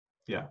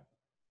 Yeah.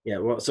 Yeah.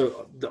 Well,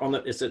 so on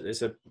the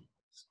it's a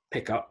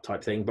pickup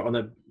type thing, but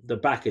on the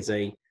back is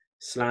a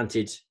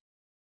slanted.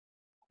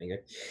 There you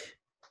go.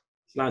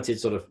 Slanted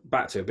sort of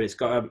back to it, but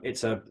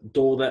it's a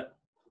door that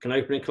can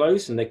open and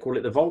close, and they call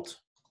it the Volt.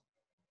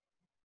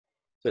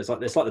 So it's like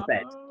the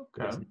bed.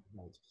 Okay.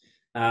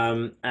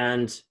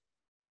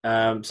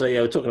 So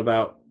yeah, we're talking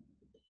about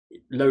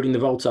loading the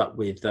Volt up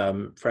with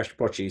fresh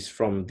produce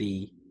from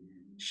the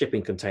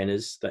shipping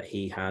containers that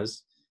he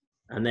has,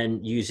 and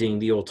then using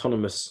the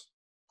autonomous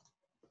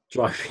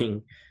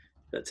driving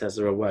that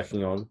Tesla are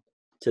working on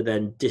to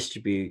then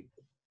distribute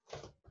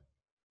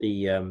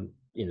the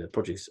the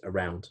produce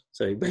around.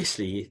 So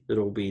basically,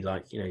 it'll be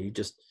like, you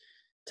just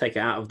take it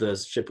out of the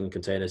shipping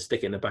container,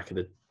 stick it in the back of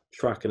the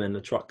truck, and then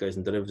the truck goes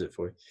and delivers it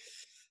for you,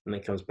 and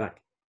then comes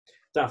back.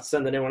 Don't have to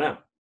send anyone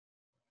out.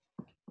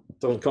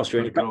 Doesn't cost you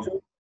any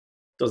petrol.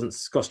 Doesn't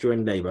cost you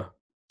any labour.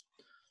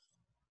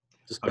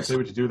 I'd say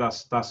we should do that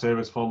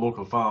service for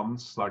local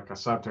farms. Like a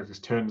Cybertruck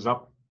just turns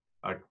up,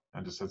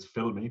 and just says,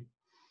 "Fill me."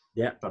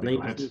 Yeah,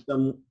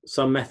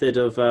 some method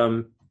of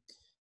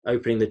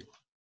opening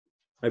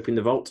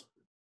the Volt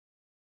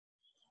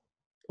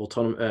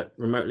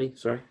remotely.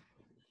 Sorry.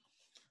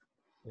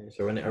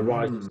 So when it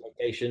arrives at the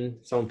location,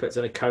 someone puts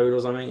in a code or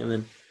something, and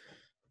then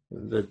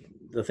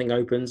the thing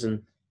opens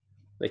and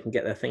they can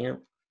get their thing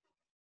out.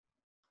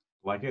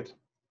 Like it.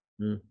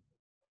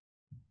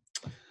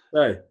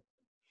 So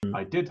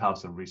I did have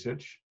some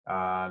research,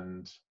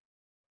 and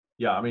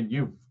yeah, I mean,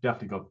 you've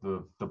definitely got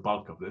the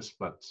bulk of this,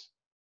 but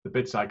the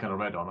bits I kind of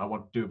read on, I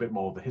want to do a bit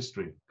more of the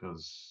history,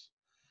 because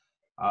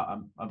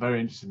I'm very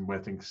interested in where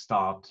things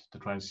start to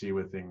try and see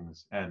where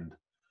things end.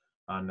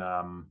 And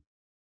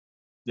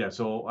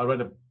so I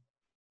read a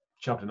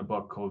chapter in a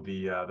book called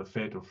The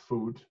Fate of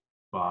Food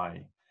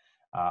by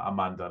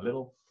Amanda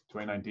Little,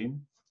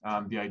 2019,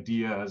 and the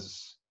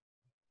ideas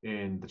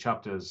in the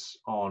chapters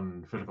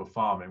on vertical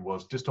farming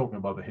was just talking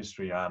about the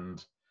history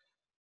and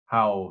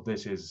how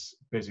this is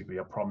basically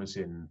a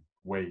promising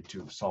way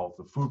to solve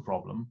the food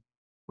problem,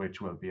 which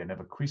will be an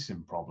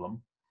ever-increasing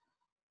problem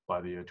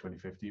by the year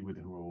 2050, with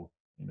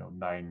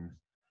 9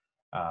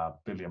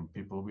 billion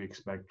people we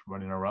expect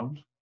running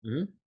around.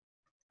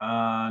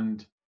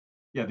 And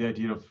yeah, the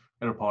idea of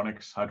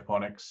aeroponics,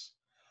 hydroponics,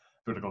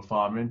 vertical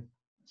farming,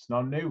 it's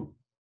not new.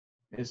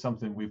 It's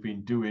something we've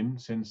been doing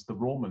since the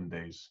Roman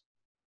days.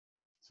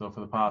 So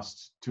for the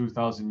past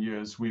 2,000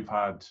 years, we've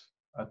had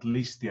at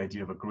least the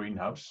idea of a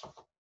greenhouse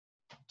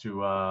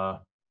to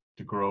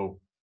grow,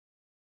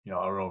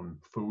 our own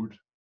food,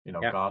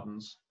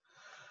 gardens.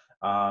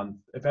 And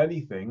if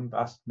anything,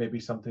 that's maybe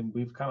something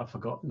we've kind of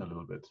forgotten a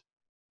little bit.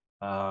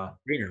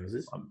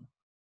 Greenhouses.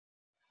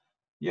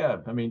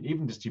 Yeah, I mean,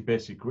 even just your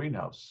basic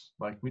greenhouse,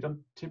 like we don't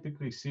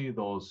typically see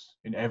those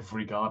in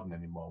every garden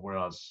anymore,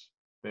 whereas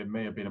they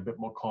may have been a bit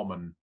more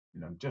common,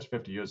 just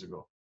 50 years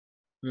ago.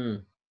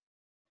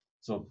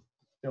 So,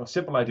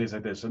 simple ideas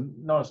like this, and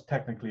not as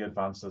technically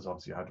advanced as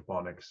obviously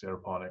hydroponics,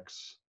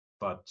 aeroponics,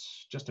 but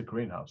just a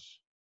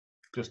greenhouse,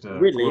 just to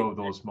grow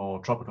those more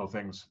tropical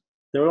things.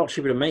 They're a lot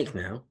cheaper to make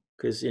now,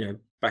 because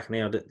back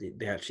in the day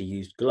they actually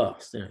used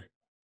glass,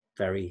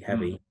 very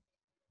heavy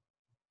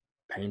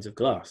panes of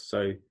glass.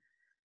 So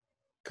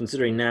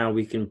considering now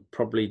we can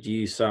probably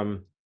use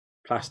some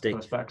plastic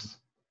Perspex.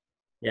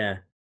 Yeah.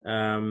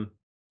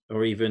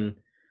 Or even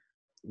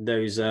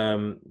those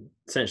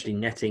essentially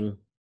netting,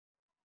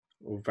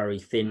 or very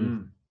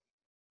thin.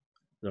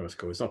 No, it's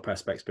called. It's not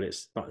perspex, but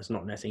it's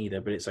not netting either.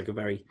 But it's like a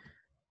very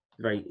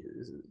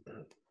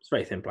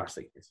thin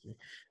plastic.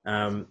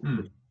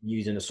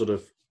 Using a sort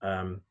of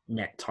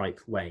net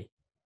type way.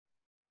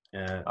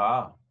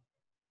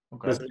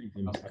 Okay. Sorry,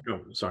 I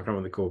can't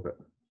remember the call, but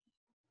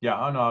yeah,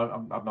 I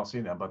know. I've not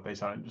seen them, but they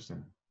sound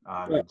interesting.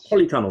 And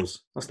polytunnels,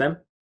 that's them.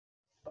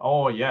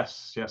 Oh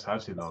yes,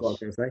 I've seen those. That's what I was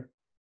going to say.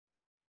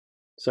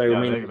 So yeah,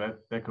 I mean,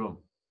 they're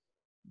cool.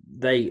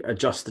 They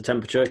adjust the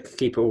temperature,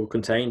 keep it all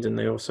contained, and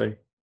they also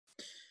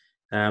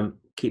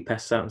keep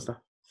pests out and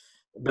stuff.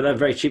 But they're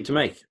very cheap to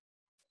make.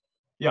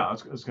 Yeah, I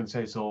was going to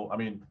say. So I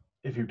mean,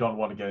 if you don't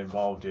want to get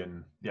involved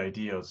in the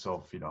ideas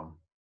of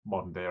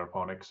modern day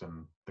aeroponics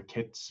and the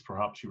kits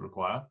perhaps you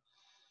require,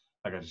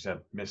 like as you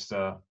said,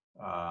 Mister,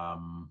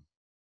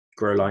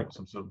 grow light,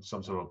 some sort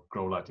of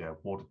grow light,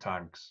 water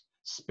tanks,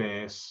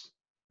 space,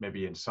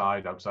 maybe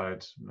inside,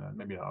 outside,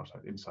 maybe not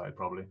outside, inside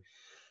probably.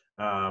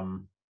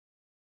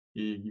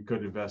 You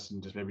could invest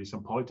in just maybe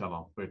some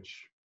polytunnel,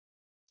 which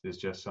is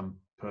just some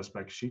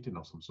perspex sheeting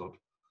of some sort.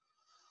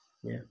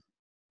 Yeah,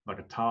 like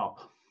a tarp.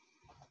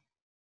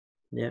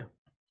 Yeah.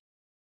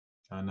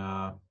 And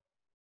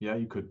yeah,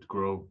 you could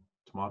grow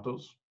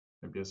tomatoes,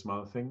 maybe some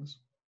other things.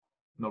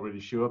 Not really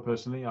sure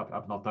personally.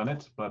 I've not done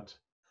it, but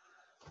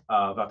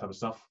that type of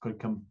stuff could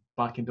come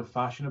back into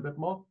fashion a bit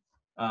more.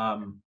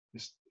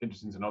 It's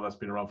interesting to know that's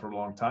been around for a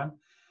long time.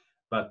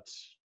 But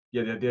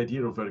yeah, the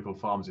idea of vertical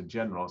farms in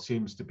general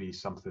seems to be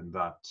something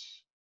that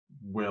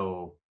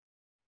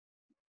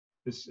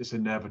it's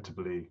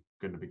inevitably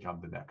going to become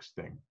the next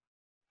thing.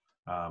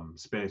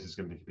 Space is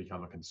going to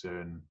become a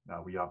concern.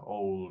 We have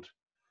old,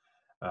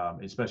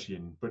 especially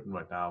in Britain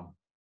right now,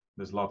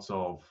 there's lots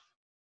of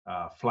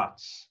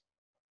flats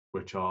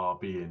which are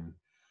being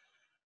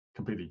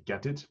completely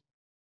gutted.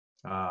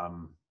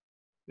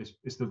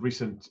 It's the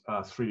recent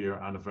 3-year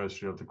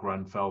anniversary of the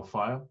Grenfell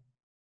fire.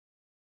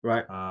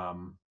 Right.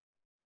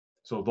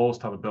 So those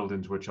type of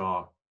buildings which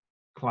are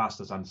classed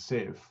as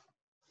unsafe,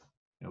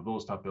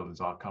 those type of buildings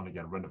are currently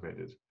getting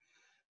renovated,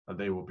 and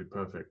they will be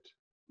perfect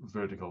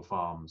vertical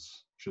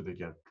farms should they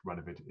get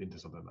renovated into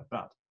something like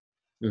that.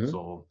 Mm-hmm.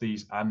 So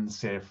these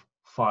unsafe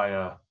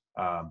fire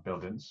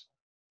buildings,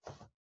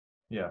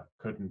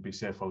 couldn't be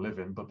safe for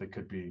living, but they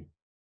could be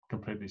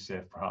completely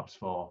safe perhaps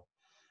for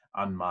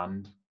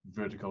unmanned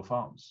vertical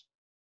farms.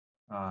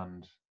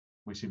 And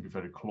we seem to be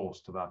very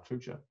close to that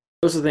future.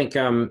 I also think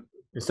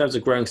in terms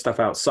of growing stuff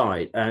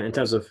outside, in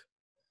terms of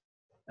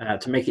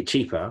to make it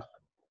cheaper,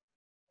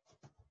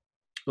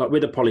 like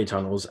with the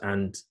polytunnels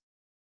and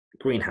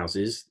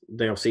greenhouses,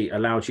 they obviously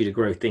allowed you to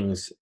grow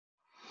things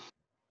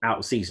out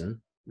of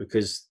season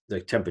because the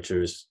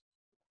temperature is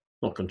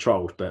not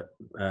controlled, but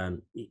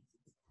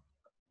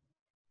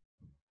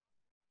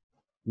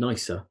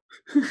nicer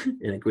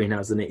in a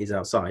greenhouse than it is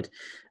outside.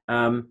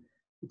 It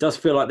does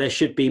feel like there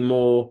should be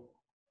more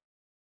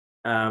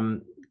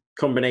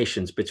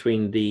combinations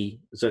between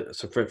so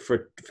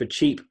for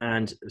cheap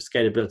and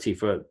scalability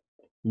for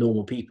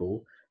normal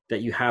people,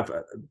 that you have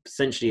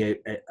essentially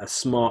a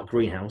smart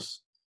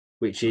greenhouse,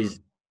 which is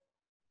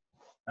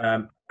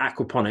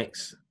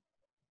aquaponics,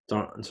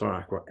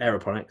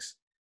 aeroponics,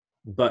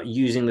 but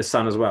using the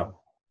sun as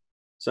well.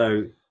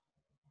 So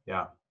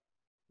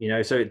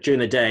so during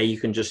the day you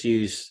can just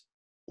use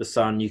the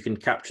sun, you can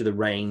capture the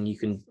rain, you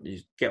can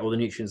get all the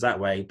nutrients that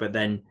way, but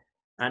then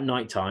at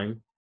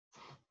nighttime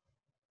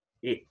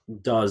it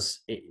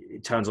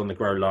turns on the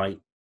grow light,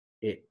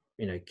 it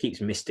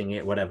keeps misting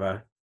it,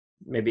 whatever,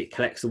 maybe it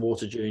collects the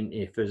water during,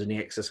 if there's any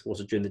excess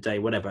water during the day,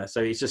 whatever.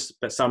 So it's just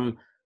some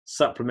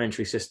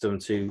supplementary system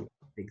to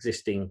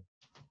existing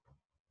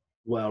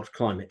world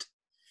climate.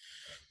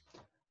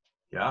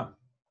 Because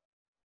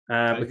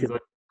you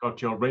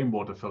got your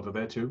rainwater filter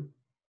there too,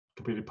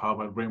 completely powered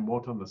by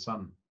rainwater and the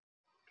sun.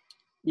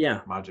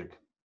 Magic.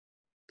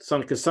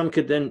 Sun, because sun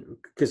could then,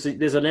 because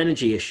there's an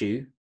energy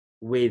issue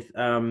with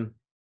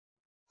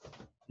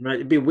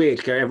it'd be weird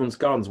because everyone's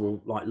gardens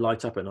will like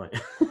light up at night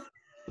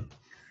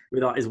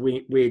with like this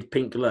weird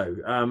pink glow.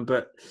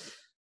 But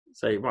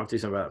so you might have to do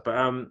something about it. But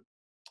I'm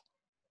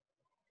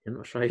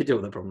not sure how you deal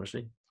with that problem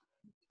actually.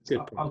 Good.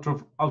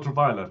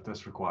 Ultraviolet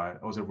that's required,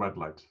 or is it red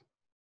light?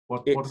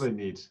 What do they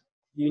need?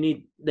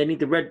 They need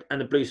the red and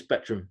the blue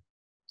spectrum,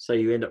 so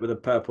you end up with a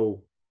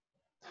purple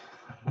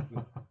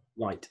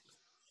light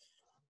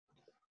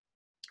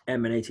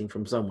emanating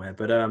from somewhere.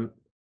 But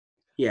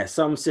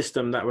some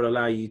system that would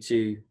allow you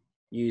to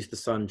use the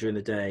sun during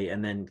the day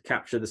and then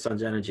capture the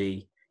sun's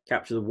energy,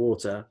 capture the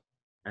water,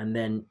 and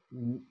then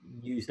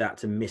use that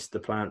to mist the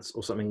plants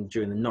or something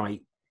during the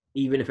night,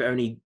 even if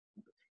it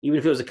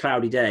was a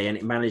cloudy day and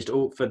it managed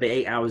for the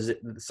 8 hours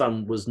that the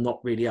sun was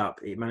not really up,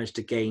 it managed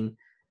to gain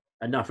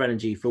enough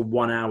energy for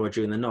 1 hour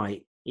during the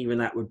night. Even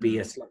that would be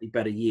a slightly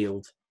better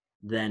yield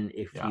than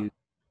if you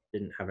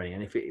didn't have any.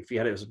 And if you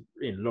had it was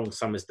a long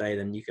summer's day,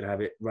 then you could have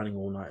it running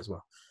all night as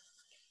well.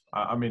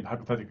 I mean,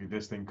 hypothetically,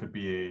 this thing could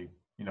be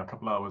a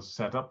couple hours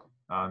set up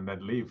and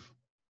then leave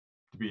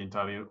to be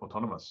entirely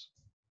autonomous.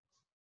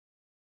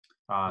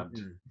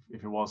 And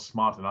if it was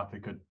smart enough,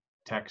 it could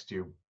text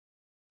you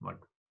like,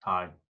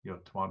 "Hi, your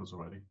tomatoes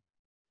are ready."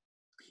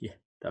 Yeah,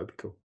 that would be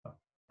cool.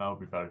 That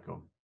would be very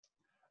cool.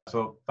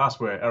 So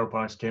that's where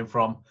aeroponics came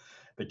from.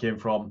 They came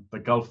from the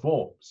Gulf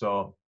War.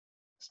 So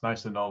it's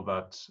nice to know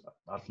that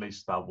at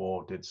least that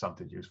war did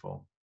something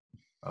useful,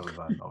 other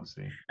than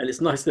obviously. And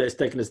it's nice that it's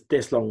taken us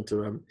this long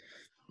to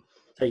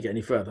take it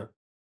any further.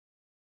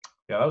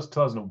 Yeah, that was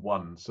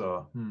 2001.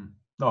 So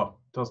no,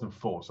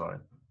 2004. Sorry.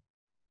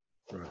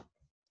 Right.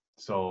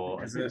 So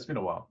it's been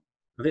a while.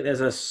 I think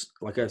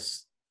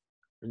there's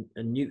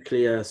a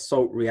nuclear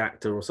salt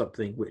reactor or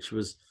something which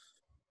was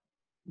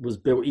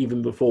built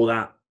even before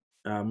that,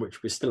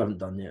 which we still haven't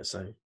done yet.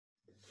 So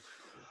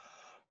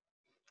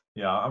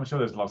yeah, I'm sure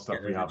there's a lot of stuff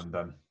we haven't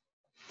done.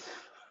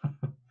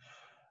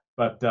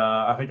 But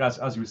I think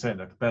as you were saying,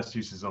 the best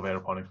uses of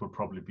aeroponics would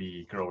probably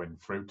be growing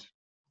fruit,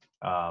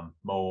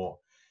 more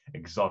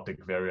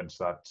exotic variants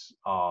that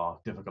are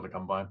difficult to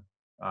come by,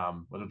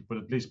 but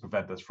at least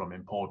prevent us from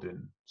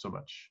importing so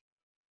much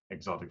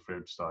exotic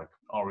fruits like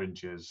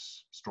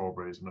oranges,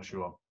 strawberries. I'm not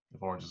sure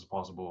if oranges are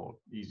possible or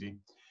easy,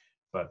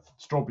 but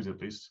strawberries at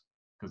least,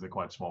 because they're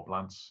quite small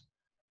plants.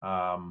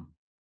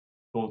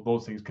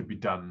 those things could be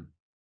done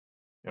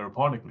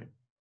aeroponically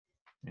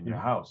in your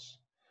house.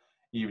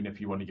 Even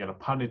if you want to get a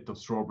punnet of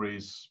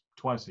strawberries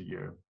twice a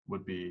year,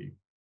 would be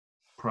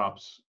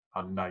perhaps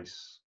a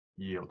nice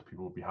yield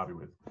people would be happy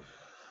with.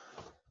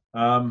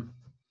 I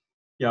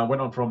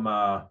went on from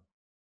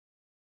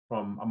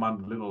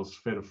Amanda Little's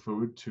Favorite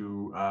Food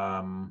to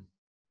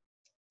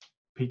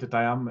Peter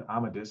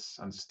Diamandis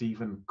and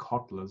Stephen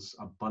Kotler's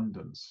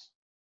Abundance.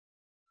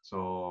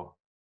 So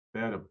they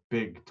had a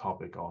big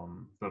topic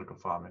on vertical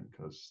farming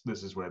because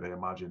this is where they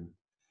imagine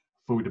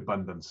food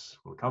abundance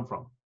will come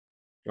from.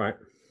 Right.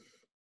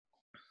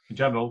 In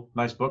general,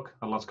 nice book,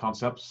 lots of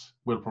concepts.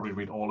 We'll probably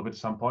read all of it at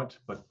some point,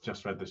 but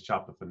just read this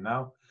chapter for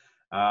now.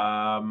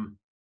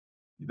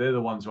 They're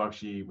the ones who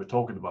actually were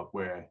talking about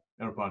where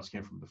aeroponics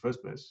came from in the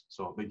first place.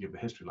 So they give the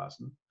history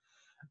lesson,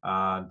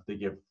 and they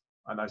give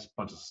a nice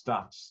bunch of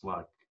stats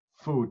like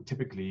food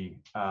typically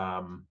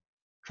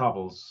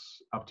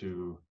travels up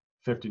to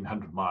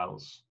 1,500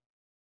 miles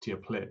to your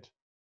plate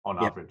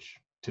on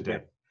average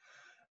today.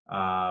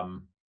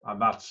 And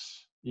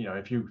that's,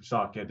 if you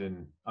start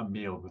getting a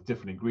meal with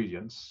different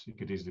ingredients, it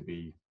could easily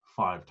be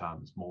 5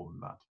 times more than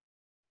that.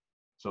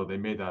 So they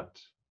made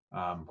that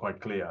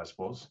quite clear, I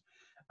suppose.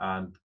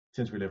 And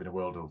since we live in a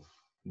world of,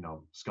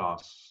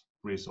 scarce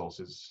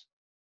resources,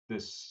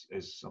 this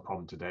is a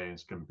problem today.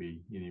 It's going to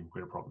be an even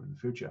greater problem in the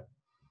future.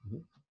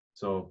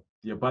 So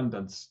the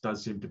abundance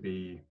does seem to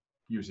be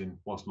using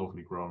what's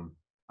locally grown,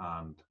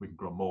 and we can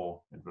grow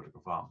more in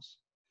vertical farms.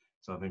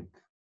 So I think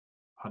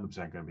 100%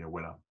 going to be a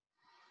winner.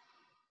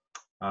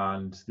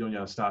 And the only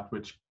other stat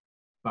which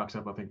backs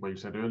up, I think, what you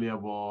said earlier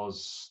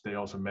was they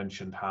also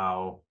mentioned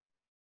how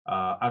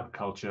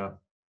agriculture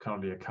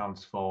currently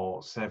accounts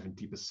for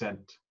 70%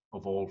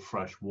 of all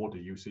fresh water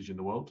usage in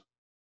the world.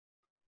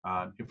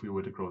 And if we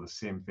were to grow the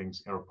same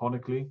things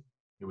aeroponically,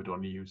 it would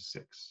only use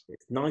 6.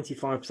 It's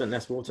 95%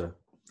 less water.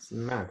 It's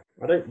mad.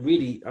 I don't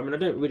really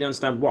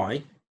understand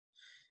why.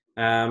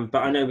 But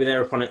I know with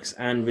aeroponics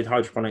and with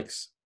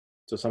hydroponics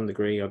to some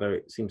degree, although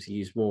it seems to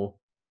use more,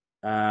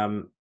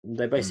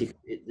 they basically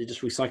they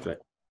just recycle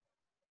it.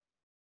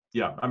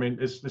 Yeah, I mean,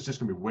 it's just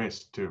going to be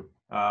waste too.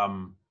 I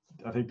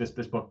think this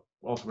book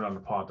also went on the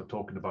part of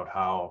talking about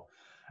how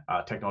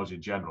technology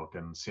in general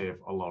can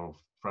save a lot of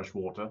fresh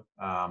water.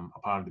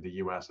 Apparently, the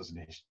US has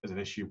an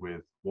issue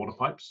with water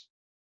pipes.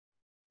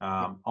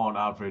 On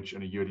average,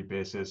 on a yearly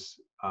basis,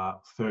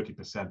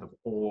 30% of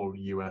all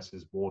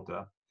US's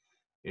water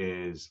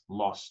is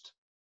lost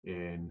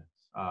in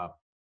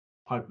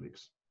pipe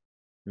leaks,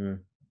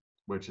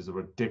 which is a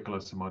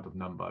ridiculous amount of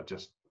number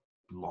just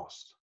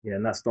lost. Yeah,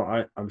 and that's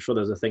not. I'm sure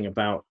there's a thing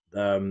about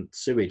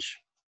sewage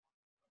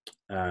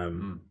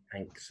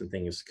tanks and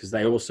things, because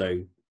they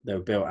were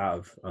built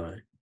out of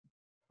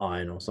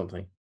iron or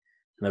something, and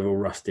they're all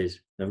rusted.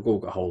 They've all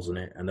got holes in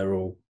it, and they're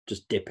all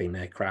just dipping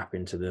their crap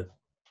into the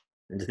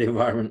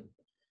environment.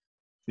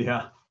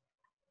 Yeah,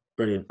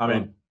 brilliant. I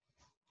mean,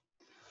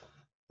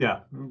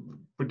 yeah,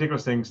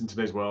 ridiculous things in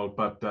today's world,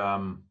 but I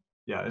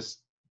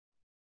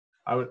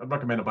would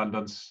recommend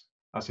Abundance.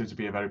 That seems to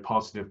be a very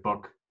positive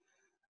book.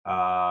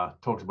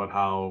 Talks about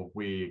how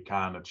we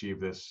can achieve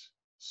this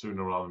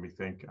sooner rather than we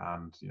think,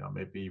 and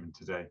maybe even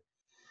today.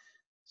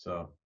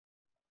 So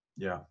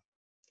yeah,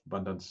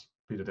 Abundance,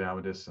 Peter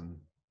Diamandis and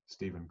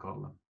Stephen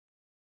Kotler.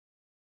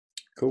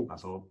 Cool.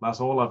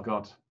 That's all I've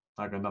got.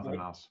 I've got nothing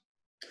else.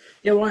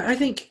 Yeah, well, I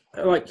think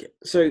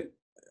so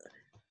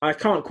I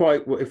can't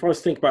quite, if I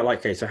was thinking about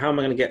okay, so how am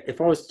I going to get,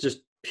 if I was to just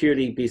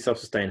purely be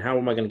self-sustained, how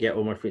am I going to get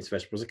all my fruits and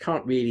vegetables? I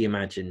can't really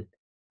imagine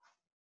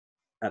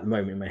at the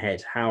moment in my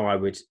head how I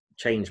would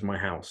change my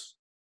house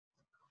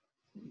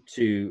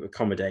to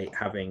accommodate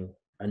having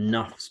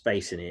enough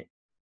space in it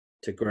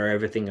to grow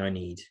everything I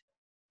need.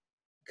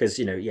 Because,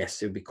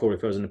 yes, it would be cool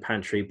if I was in a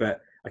pantry,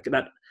 but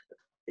that,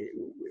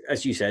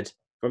 as you said,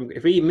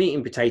 if we eat meat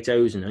and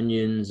potatoes and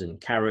onions and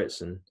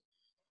carrots and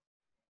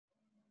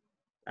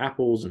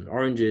apples and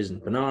oranges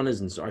and bananas,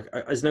 and so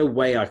there's no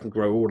way I can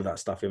grow all of that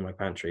stuff in my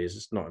pantry. It's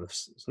just not enough.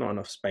 It's not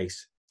enough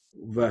space,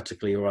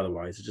 vertically or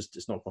otherwise.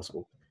 It's not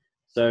possible.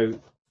 So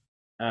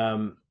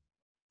that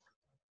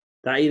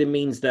either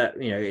means that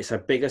it's a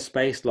bigger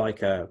space,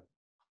 like an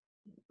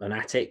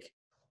attic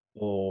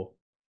or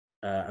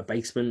a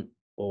basement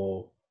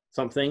or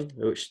something.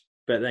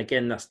 But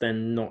again, that's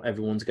then not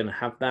everyone's going to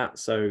have that.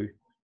 So,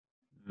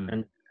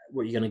 and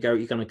what you're going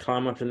to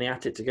climb up in the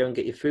attic to go and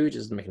get your food? It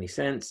doesn't make any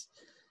sense.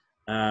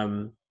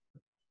 So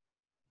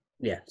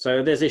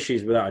there's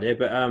issues with that idea,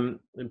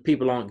 but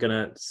people aren't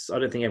gonna, I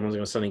don't think everyone's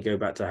gonna suddenly go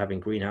back to having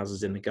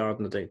greenhouses in the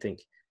garden. I don't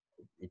think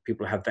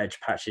people have veg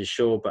patches,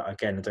 sure, but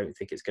again, I don't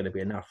think it's going to be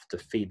enough to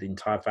feed the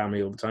entire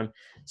family all the time.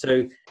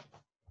 So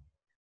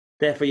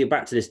therefore you're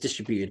back to this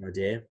distributed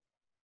idea.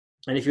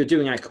 And if you're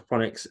doing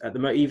aquaponics at the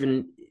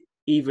moment,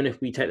 even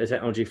if we take the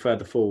technology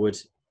further forward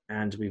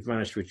and we've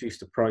managed to reduce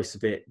the price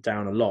of it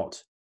down a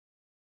lot,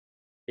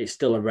 it's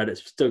still going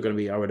to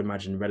be, I would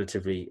imagine,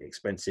 relatively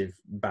expensive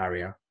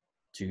barrier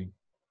to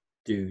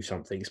do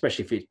something,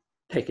 especially if it's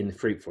picking the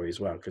fruit for you as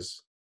well.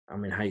 Because how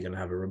are you going to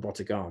have a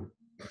robotic arm?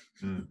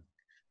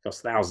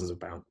 Costs thousands of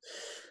pounds.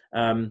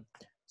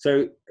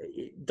 So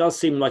it does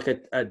seem like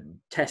a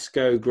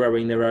Tesco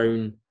growing their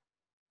own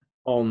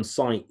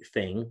on-site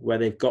thing where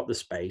they've got the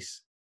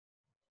space.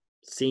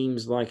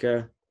 Seems like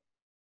a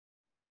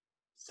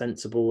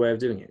sensible way of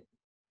doing it.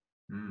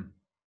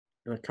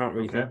 I can't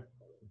really think.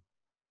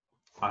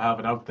 I have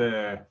an out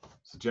there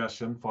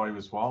suggestion for you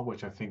as well,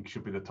 which I think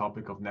should be the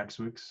topic of next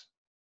week's.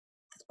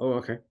 Oh,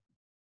 okay.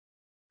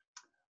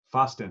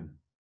 Fasting.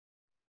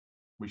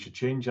 We should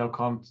change our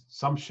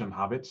consumption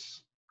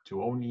habits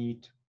to only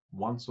eat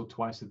once or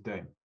twice a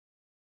day.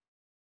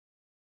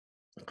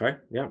 Okay,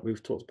 yeah,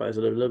 we've talked about this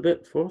a little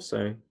bit before,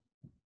 so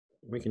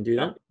we can do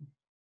that.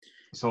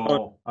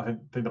 So I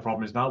think the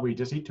problem is now we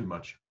just eat too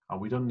much,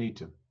 and we don't need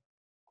to.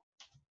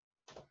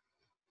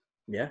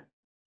 Yeah.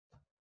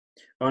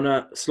 On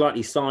a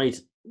slightly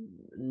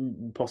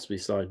possibly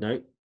side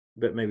note,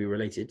 but maybe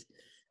related,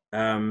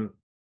 something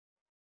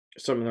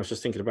I was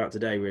just thinking about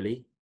today,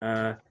 really.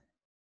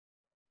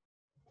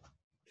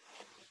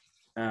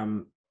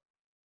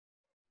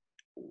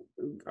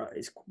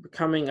 It's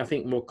becoming, I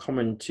think, more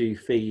common to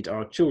feed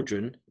our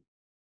children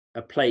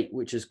a plate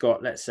which has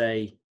got, let's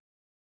say,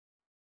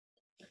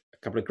 a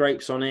couple of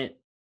grapes on it,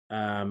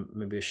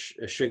 maybe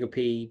a sugar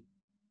pea.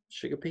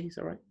 Sugar pea, is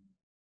that right?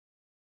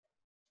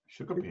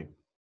 Sugar pea?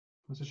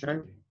 What's a sugar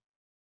pea?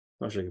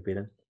 Not sugar pea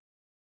then.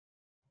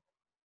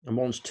 And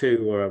one's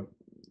two, or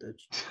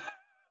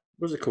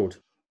what's it called?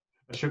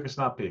 A sugar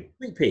snap pea.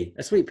 Sweet pea.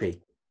 A sweet pea.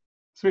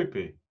 Sweet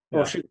pea. Yeah.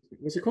 Or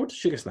what's it called?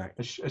 Sugar snack.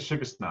 A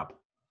sugar snap.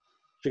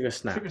 Sugar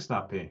snap. Sugar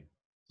snap pea.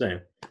 So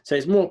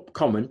it's more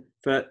common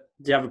to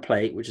have a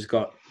plate which has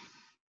got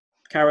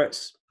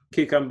carrots,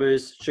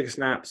 cucumbers, sugar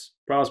snaps,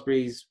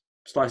 raspberries,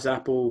 sliced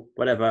apple,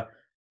 whatever,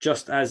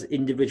 just as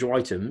individual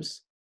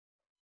items,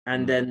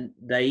 and then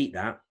they eat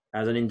that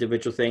as an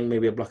individual thing.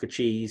 Maybe a block of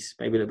cheese,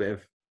 maybe a little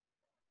bit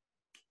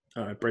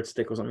of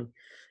breadstick or something.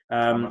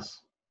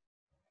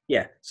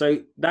 Yeah, so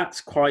that's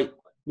quite.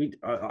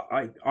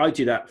 I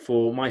do that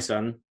for my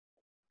son,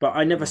 but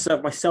I never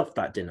serve myself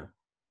that dinner.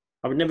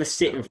 I would never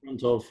sit in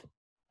front of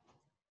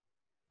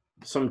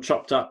some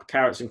chopped up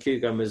carrots and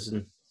cucumbers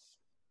and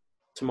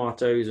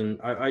tomatoes, and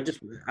I just,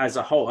 as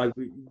a whole,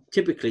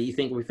 typically you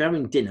think, well, if you're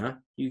having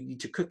dinner, you need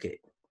to cook it.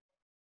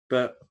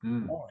 But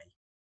why?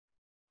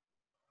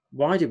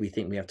 Why do we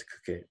think we have to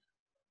cook it?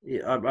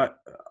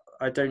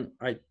 I don't.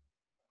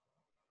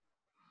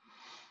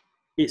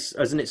 It's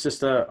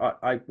just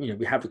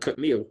we have a cooked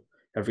meal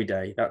every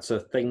day. That's a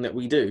thing that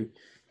we do,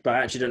 but I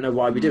actually don't know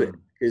why we do it,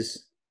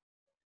 because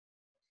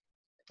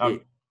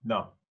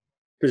no,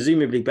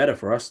 presumably better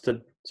for us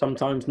to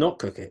sometimes not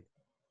cook it.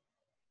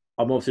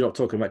 I'm obviously not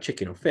talking about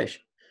chicken or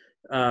fish,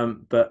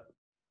 but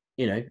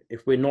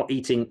if we're not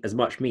eating as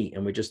much meat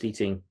and we're just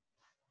eating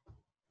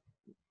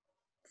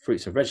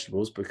fruits and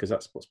vegetables because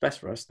that's what's best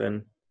for us,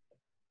 then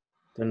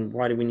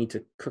why do we need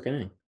to cook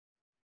anything?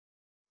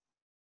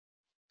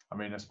 I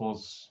mean, I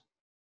suppose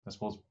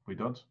we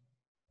don't,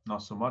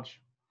 not so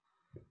much.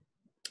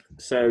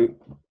 So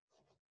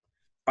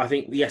I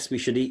think, yes, we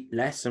should eat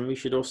less, and we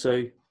should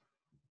also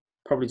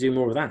probably do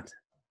more of that.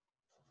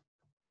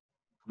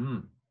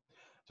 So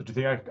do you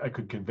think I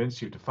could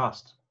convince you to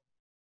fast?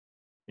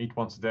 Eat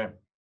once a day?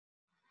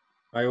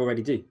 I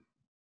already do.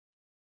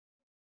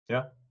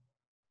 Yeah?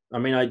 I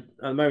mean, at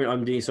the moment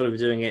I'm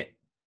doing it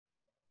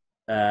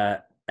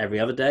every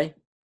other day.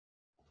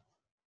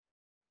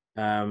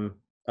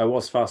 I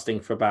was fasting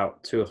for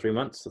about 2 or 3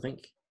 months, I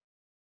think,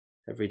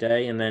 every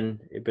day, and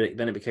then it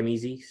became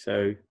easy.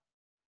 So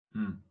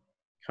kind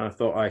of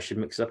thought I should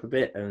mix up a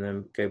bit and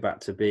then go back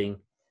to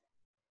being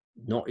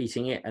not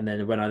eating it. And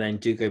then when I then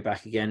do go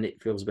back again,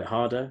 it feels a bit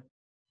harder.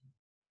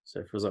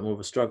 So it feels like more of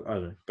a struggle. I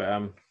don't know,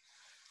 but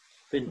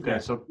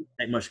so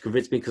not much to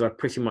convince me, because I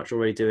pretty much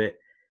already do it.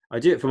 I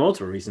do it for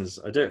multiple reasons.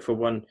 I do it for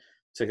one,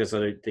 because I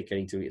don't think I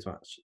need to eat as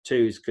much.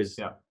 Two is because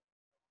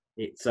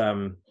it's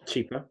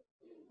cheaper.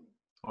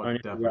 Oh,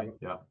 definitely,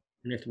 yeah. I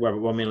only have to worry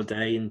about one meal a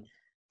day, and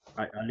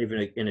I live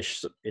in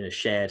a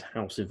shared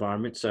house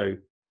environment, so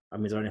that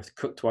means I only have to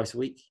cook twice a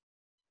week.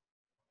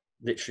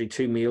 Literally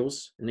 2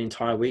 meals in the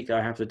entire week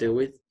I have to deal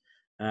with.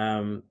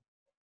 And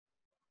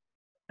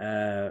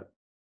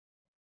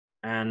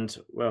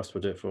what else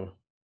would I do it for?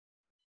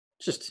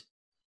 It's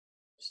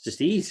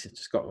just ease.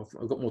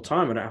 I've got more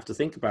time. I don't have to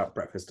think about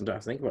breakfast. I don't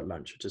have to think about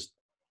lunch.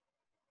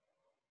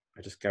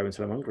 I just go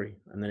until I'm hungry,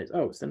 and then it's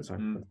dinner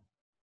time.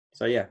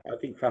 So yeah, I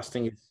think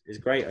fasting is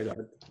great.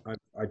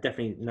 I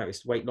definitely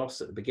noticed weight loss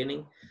at the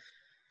beginning.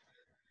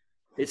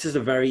 It's just a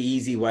very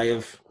easy way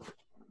of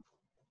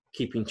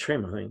keeping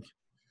trim, I think.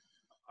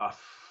 I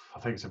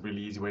think it's a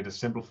really easy way to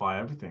simplify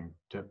everything,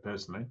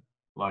 personally.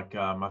 Like,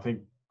 I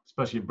think,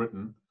 especially in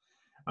Britain,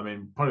 I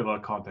mean, probably a lot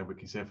of content we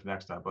can save for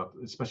next time, but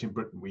especially in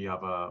Britain, we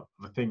have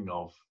the thing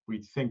of, we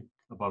think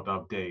about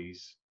our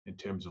days in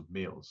terms of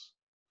meals.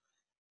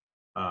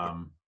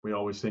 We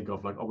always think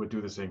of like, we'll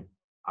do this thing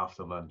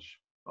after lunch.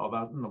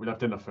 We'll have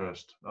dinner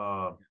first.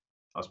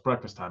 It's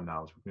breakfast time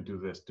now, so we can do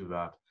this, do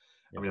that.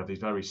 Yeah. And we have these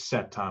very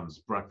set times: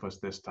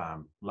 breakfast this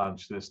time,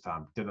 lunch this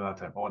time, dinner that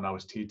time. Oh, now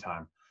it's tea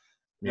time.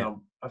 You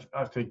know,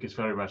 I think it's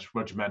very much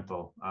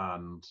regimental,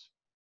 and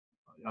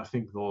I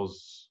think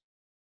those,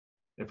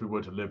 if we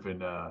were to live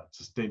in a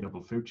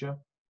sustainable future,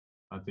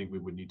 I think we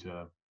would need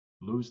to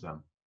lose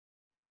them.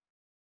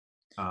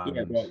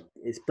 And well,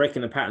 it's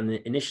breaking the pattern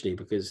initially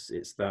because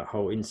it's that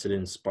whole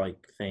insulin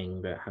spike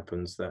thing that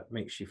happens that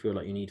makes you feel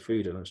like you need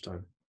food at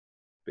lunchtime,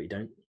 but you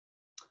don't.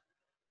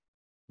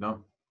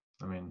 No,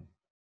 I mean,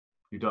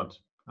 you don't.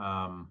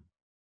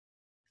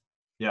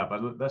 Yeah,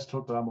 but let's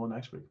talk about that more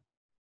next week.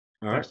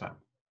 Next time.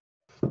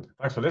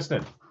 Thanks for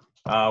listening.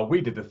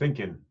 We did the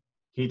thinking.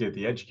 He did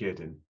the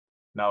educating.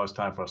 Now it's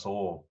time for us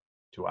all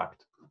to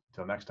act.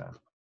 Until next time.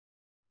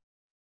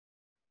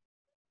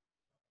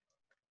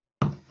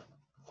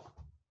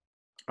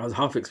 I was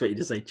half expecting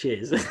to say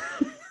cheers.